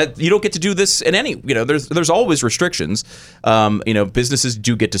to that you don't get to do this in any. There's always restrictions. Businesses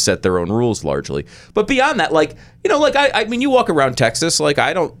do get to set their own rules largely. But beyond that, I mean, you walk around Texas,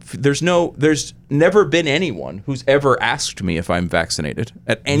 there's never been anyone who's ever asked me if I'm vaccinated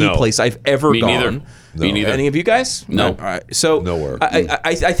at any place I've ever gone. Me neither. Any of you guys? No. All right. So nowhere.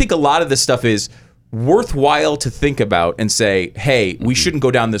 I think a lot of this stuff is worthwhile to think about and say, hey, we shouldn't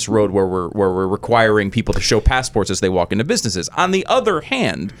go down this road where we're requiring people to show passports as they walk into businesses. On the other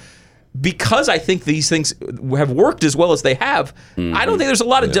hand, because I think these things have worked as well as they have, I don't think there's a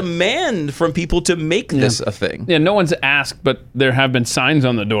lot of demand from people to make this a thing. Yeah, no one's asked, but there have been signs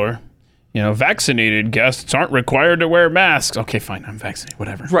on the door. Vaccinated guests aren't required to wear masks. Okay, fine, I'm vaccinated,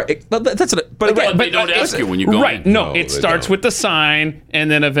 whatever. Right, but they don't ask you when you go in. No, it starts with the sign, and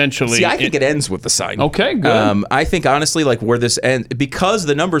then eventually. See, I think it ends with the sign. Okay, good. I think honestly, where this ends, because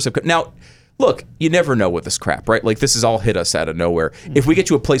the numbers have now. look, you never know with this crap, right? Like, this has all hit us out of nowhere. If we get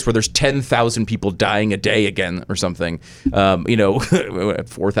to a place where there's 10,000 people dying a day again or something,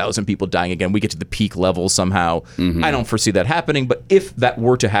 4,000 people dying again, we get to the peak level somehow. I don't foresee that happening, but if that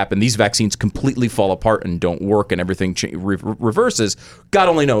were to happen, these vaccines completely fall apart and don't work and everything reverses, God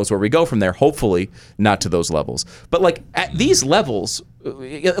only knows where we go from there. Hopefully not to those levels. But like at these levels,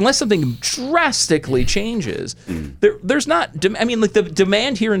 unless something drastically changes, there's not, I mean, like the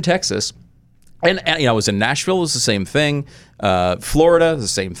demand here in Texas, and I was in Nashville, it was the same thing. Florida, the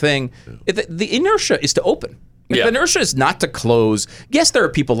same thing. The inertia is to open. The inertia is not to close. Yes, there are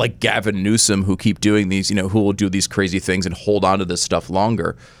people like Gavin Newsom who keep doing these, who will do these crazy things and hold on to this stuff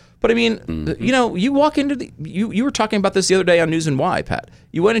longer. But I mean, you walk into you were talking about this the other day on News and Why, Pat.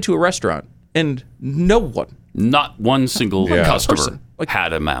 You went into a restaurant and not one single customer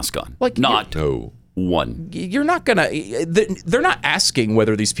had a mask on. Like not one. You're not gonna. They're not asking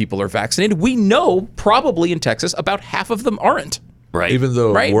whether these people are vaccinated. We know probably in Texas about half of them aren't. Right. Even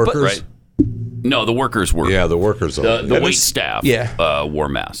though workers. No, the workers were. Yeah, the workers are. The wait staff wore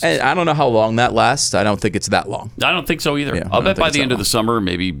masks. And I don't know how long that lasts. I don't think it's that long. I don't think so either. Yeah, I'll bet by the end of the summer,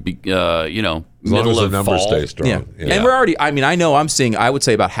 maybe, middle of fall. Stay strong. Yeah. And we're already, I'm seeing, I would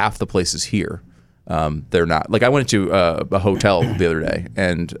say about half the places here. They're not. Like I went to a hotel the other day,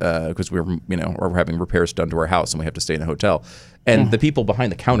 and because we're having repairs done to our house, and we have to stay in a hotel. And the people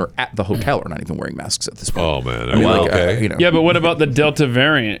behind the counter at the hotel are not even wearing masks at this point. Oh man! Okay. Yeah, but what about the Delta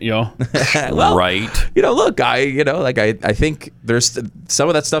variant, yo? Well, right. Look, I think there's some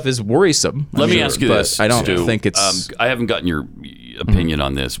of that stuff is worrisome. Let me ask you this. I don't Stu, think it's. I haven't gotten your opinion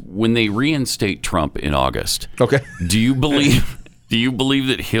on this. When they reinstate Trump in August, do you believe? Do you believe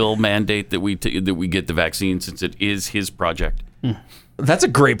that he'll mandate that we get the vaccine since it is his project? That's a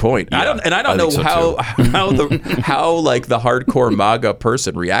great point. Yeah, I don't know how like the hardcore MAGA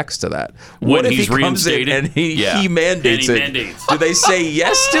person reacts to that. What if he comes in and he mandates it? Do they say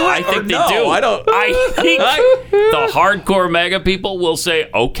yes to it? I think they do. I think the hardcore MAGA people will say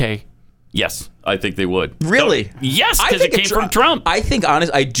okay. Yes, I think they would. Really? Yes, because it came from Trump. I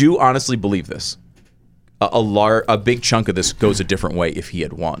do honestly believe this. A big chunk of this goes a different way if he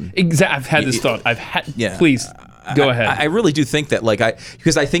had won. Exactly. I've had this thought. Please go ahead. I really do think that,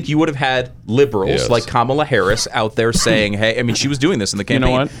 because I think you would have had liberals like Kamala Harris out there saying, "Hey," I mean, she was doing this in the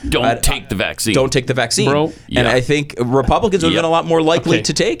campaign. You know what? Don't take the vaccine. Don't take the vaccine, bro. And I think Republicans would have been a lot more likely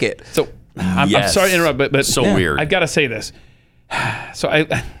to take it. So I'm sorry to interrupt, but so weird. I've got to say this. So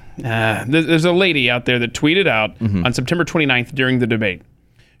there's a lady out there that tweeted out on September 29th during the debate.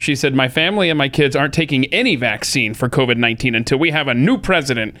 She said, "My family and my kids aren't taking any vaccine for COVID-19 until we have a new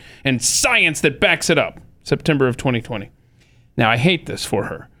president and science that backs it up." September of 2020. Now, I hate this for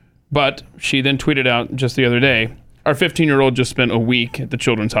her, but she then tweeted out just the other day, "Our 15-year-old just spent a week at the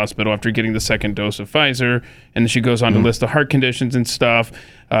Children's Hospital after getting the second dose of Pfizer." And then she goes on to list the heart conditions and stuff,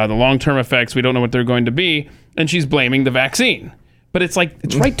 the long-term effects. We don't know what they're going to be. And she's blaming the vaccine. But it's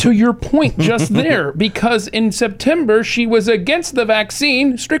right to your point just there, because in September, she was against the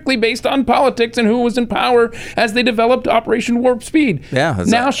vaccine strictly based on politics and who was in power as they developed Operation Warp Speed. Yeah.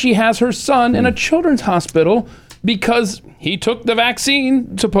 Now she has her son in a children's hospital because he took the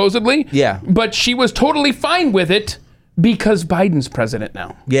vaccine, supposedly. Yeah. But she was totally fine with it because Biden's president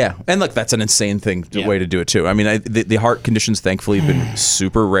now. Yeah. And look, that's an insane way to do it, too. I mean, the heart conditions, thankfully, have been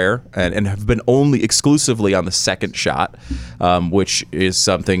super rare and have been only exclusively on the second shot, which is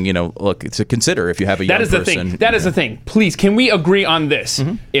something, to consider if you have a young person. That is the thing. Please, can we agree on this?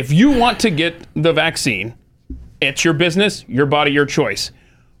 If you want to get the vaccine, it's your business, your body, your choice.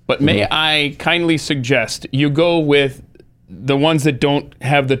 But may I kindly suggest you go with the ones that don't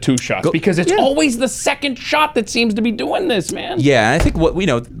have the two shots, because it's always the second shot that seems to be doing this, man. Yeah, I think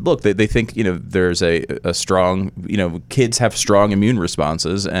look, they think, there's a strong, kids have strong immune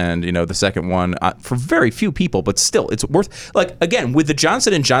responses, and, the second one, for very few people, but still, it's worth, again, with the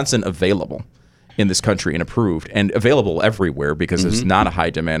Johnson & Johnson available in this country and approved and available everywhere because it's not a high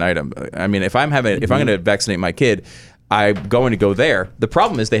demand item. I mean, if I'm going to vaccinate my kid, I'm going to go there. The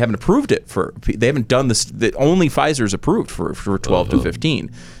problem is they haven't approved it they haven't done this. Only Pfizer's approved for 12 to 15.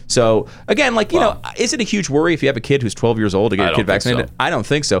 So again, is it a huge worry if you have a kid who's 12 years old to get a kid vaccinated? So. I don't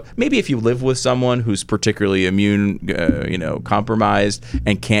think so. Maybe if you live with someone who's particularly immune, compromised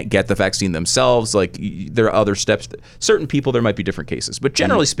and can't get the vaccine themselves, there are other steps. Certain people, there might be different cases. But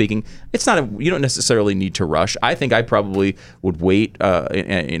generally speaking, it's not. You don't necessarily need to rush. I think I probably would wait.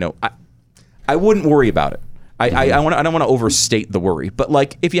 I wouldn't worry about it. I don't want to overstate the worry, but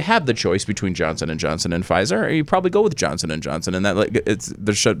if you have the choice between Johnson & Johnson and Pfizer, you probably go with Johnson & Johnson, and that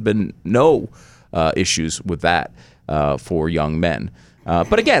there should have been no issues with that for young men.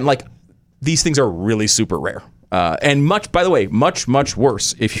 But again, these things are really super rare. And by the way, much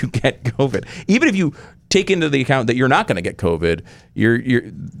worse if you get COVID. Even if you take into the account that you're not going to get COVID,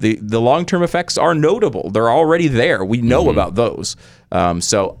 the long-term effects are notable. They're already there. We know about those.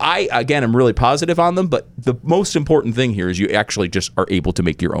 So I, again, am really positive on them. But the most important thing here is you actually just are able to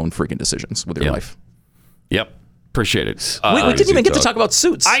make your own freaking decisions with your life. Yep. Appreciate it. We didn't even get to talk about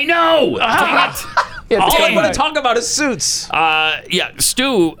Suits. I know. Dang it. All I want to talk about is Suits.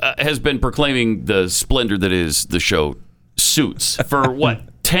 Stu has been proclaiming the splendor that is the show Suits for what,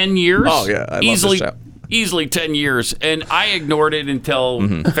 10 years? Oh, yeah. I love the show. Easily 10 years. And I ignored it until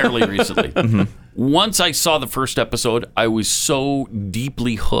fairly recently. Once I saw the first episode, I was so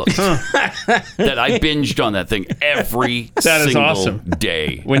deeply hooked that I binged on that thing every single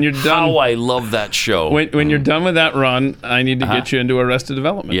day. When you're done, how I love that show. When you're done with that run, I need to get you into Arrested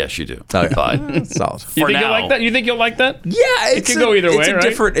Development. Yes, you do. Okay. But solid. You think you'll like that? You think you'll like that? Yeah, it can go either way,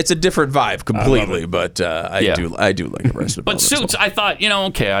 right? It's a different vibe completely, but I do like Arrested Development. But Suits, I thought,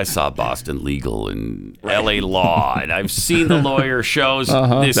 I saw Boston Legal and L.A. Law, and I've seen the lawyer shows.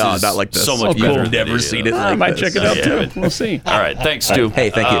 This is not like this. So much better. I've never seen it. I might check it out too. We'll see. All right, thanks, Stu.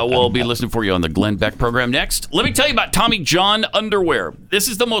 Hey, thank you. We'll be listening for you on the Glenn Beck program next. Let me tell you about Tommy John underwear. This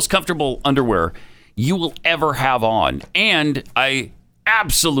is the most comfortable underwear you will ever have on, and I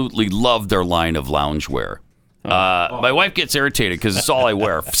absolutely love their line of loungewear. My wife gets irritated because it's all I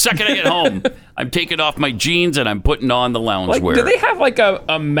wear. Second I get home, I'm taking off my jeans and I'm putting on the loungewear. Do they have like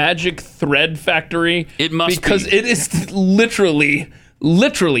a magic thread factory? It must because it is literally,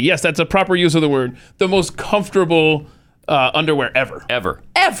 yes, that's a proper use of the word, the most comfortable underwear ever.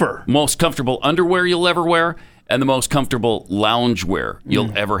 Ever. Most comfortable underwear you'll ever wear, and the most comfortable loungewear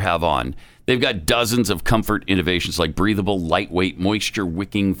you'll ever have on. They've got dozens of comfort innovations like breathable, lightweight,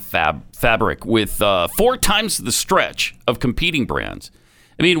 moisture-wicking fabric with 4 times the stretch of competing brands.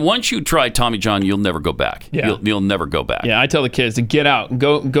 I mean, once you try Tommy John, you'll never go back. Yeah. You'll never go back. Yeah, I tell the kids to get out,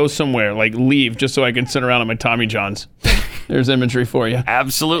 go somewhere, like leave, just so I can sit around on my Tommy Johns. There's imagery for you.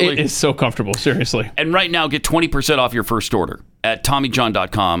 Absolutely. It is so comfortable, seriously. And right now, get 20% off your first order at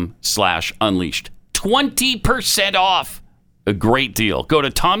TommyJohn.com/unleashed. 20% off. A great deal. Go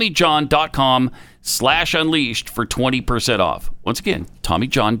to TommyJohn.com/unleashed for 20% off. Once again,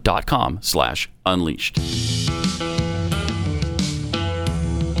 TommyJohn.com/unleashed.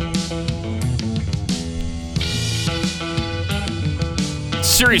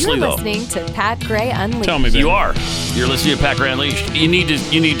 Seriously, You're though. listening to Pat Gray Unleashed. Tell me, you are. You're listening to Pat Gray Unleashed. You need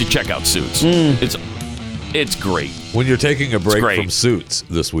to check out Suits. It's great. When you're taking a break from Suits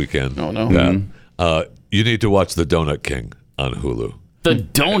this weekend, you need to watch The Donut King on Hulu. The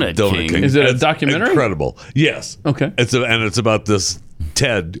Donut King? Is it a documentary? Incredible. Yes. Okay. It's about this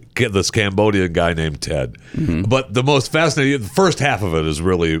this Cambodian guy named Ted. But the most fascinating, the first half of it is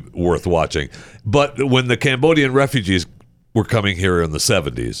really worth watching. But when the Cambodian refugees were coming here in the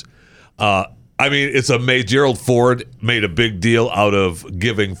 70s, it's amazing. Gerald Ford made a big deal out of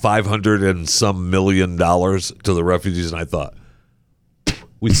giving $500 and some million to the refugees, and I thought,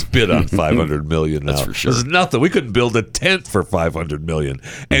 we spit on $500 million now. That's for sure. This is nothing. We couldn't build a tent for $500 million.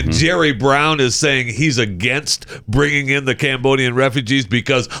 And Jerry Brown is saying he's against bringing in the Cambodian refugees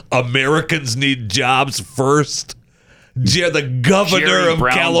because Americans need jobs first. The governor Jerry of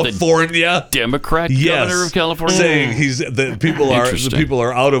Brown, California, the Democrat governor of California, saying the people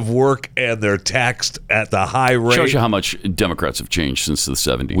are out of work and they're taxed at the high rate. Shows you how much Democrats have changed since the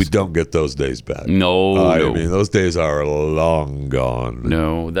 70s. We don't get those days back. No. I mean, those days are long gone.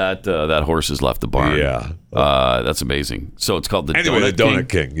 No, that horse has left the barn. Yeah. That's amazing. So it's called The Donut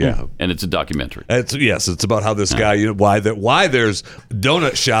King. Yeah. And it's a documentary. It's about how this guy, why there's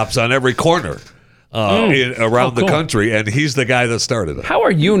donut shops on every corner. Around the country, and he's the guy that started it. How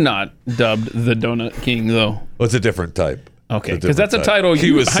are you not dubbed the Donut King, though? Well, it's a different type. Okay, because that's a title.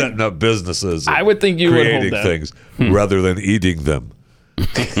 He was setting up businesses. I would think you would hold creating that. things rather than eating them.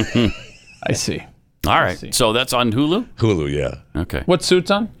 I see. All right, so that's on Hulu? Hulu, yeah. Okay. What Suits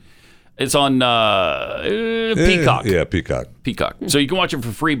on? It's on Peacock. Yeah, Peacock. So you can watch it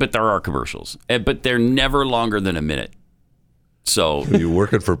for free, but there are commercials. But they're never longer than a minute. So are you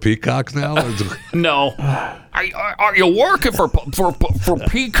working for Peacock now? No. Are you working for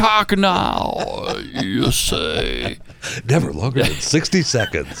Peacock now? You say never longer than 60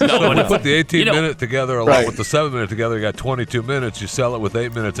 seconds. No, so when you put the 18-minute together along with the 7-minute together, you got 22 minutes. You sell it with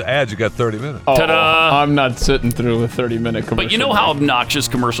 8 minutes of ads, you got 30 minutes. Ta-da! I'm not sitting through a 30-minute commercial. But you know how obnoxious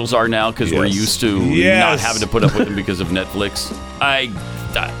commercials are now because we're used to not having to put up with them because of Netflix.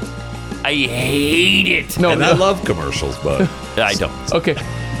 I hate it. I love commercials, but I don't. Okay.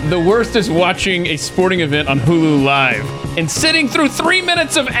 The worst is watching a sporting event on Hulu Live and sitting through 3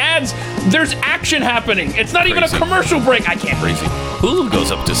 minutes of ads. There's action happening. It's not even a commercial break. I can't. Crazy. Hulu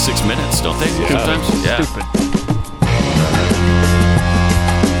goes up to 6 minutes, don't they? Sometimes. Yeah. Stupid.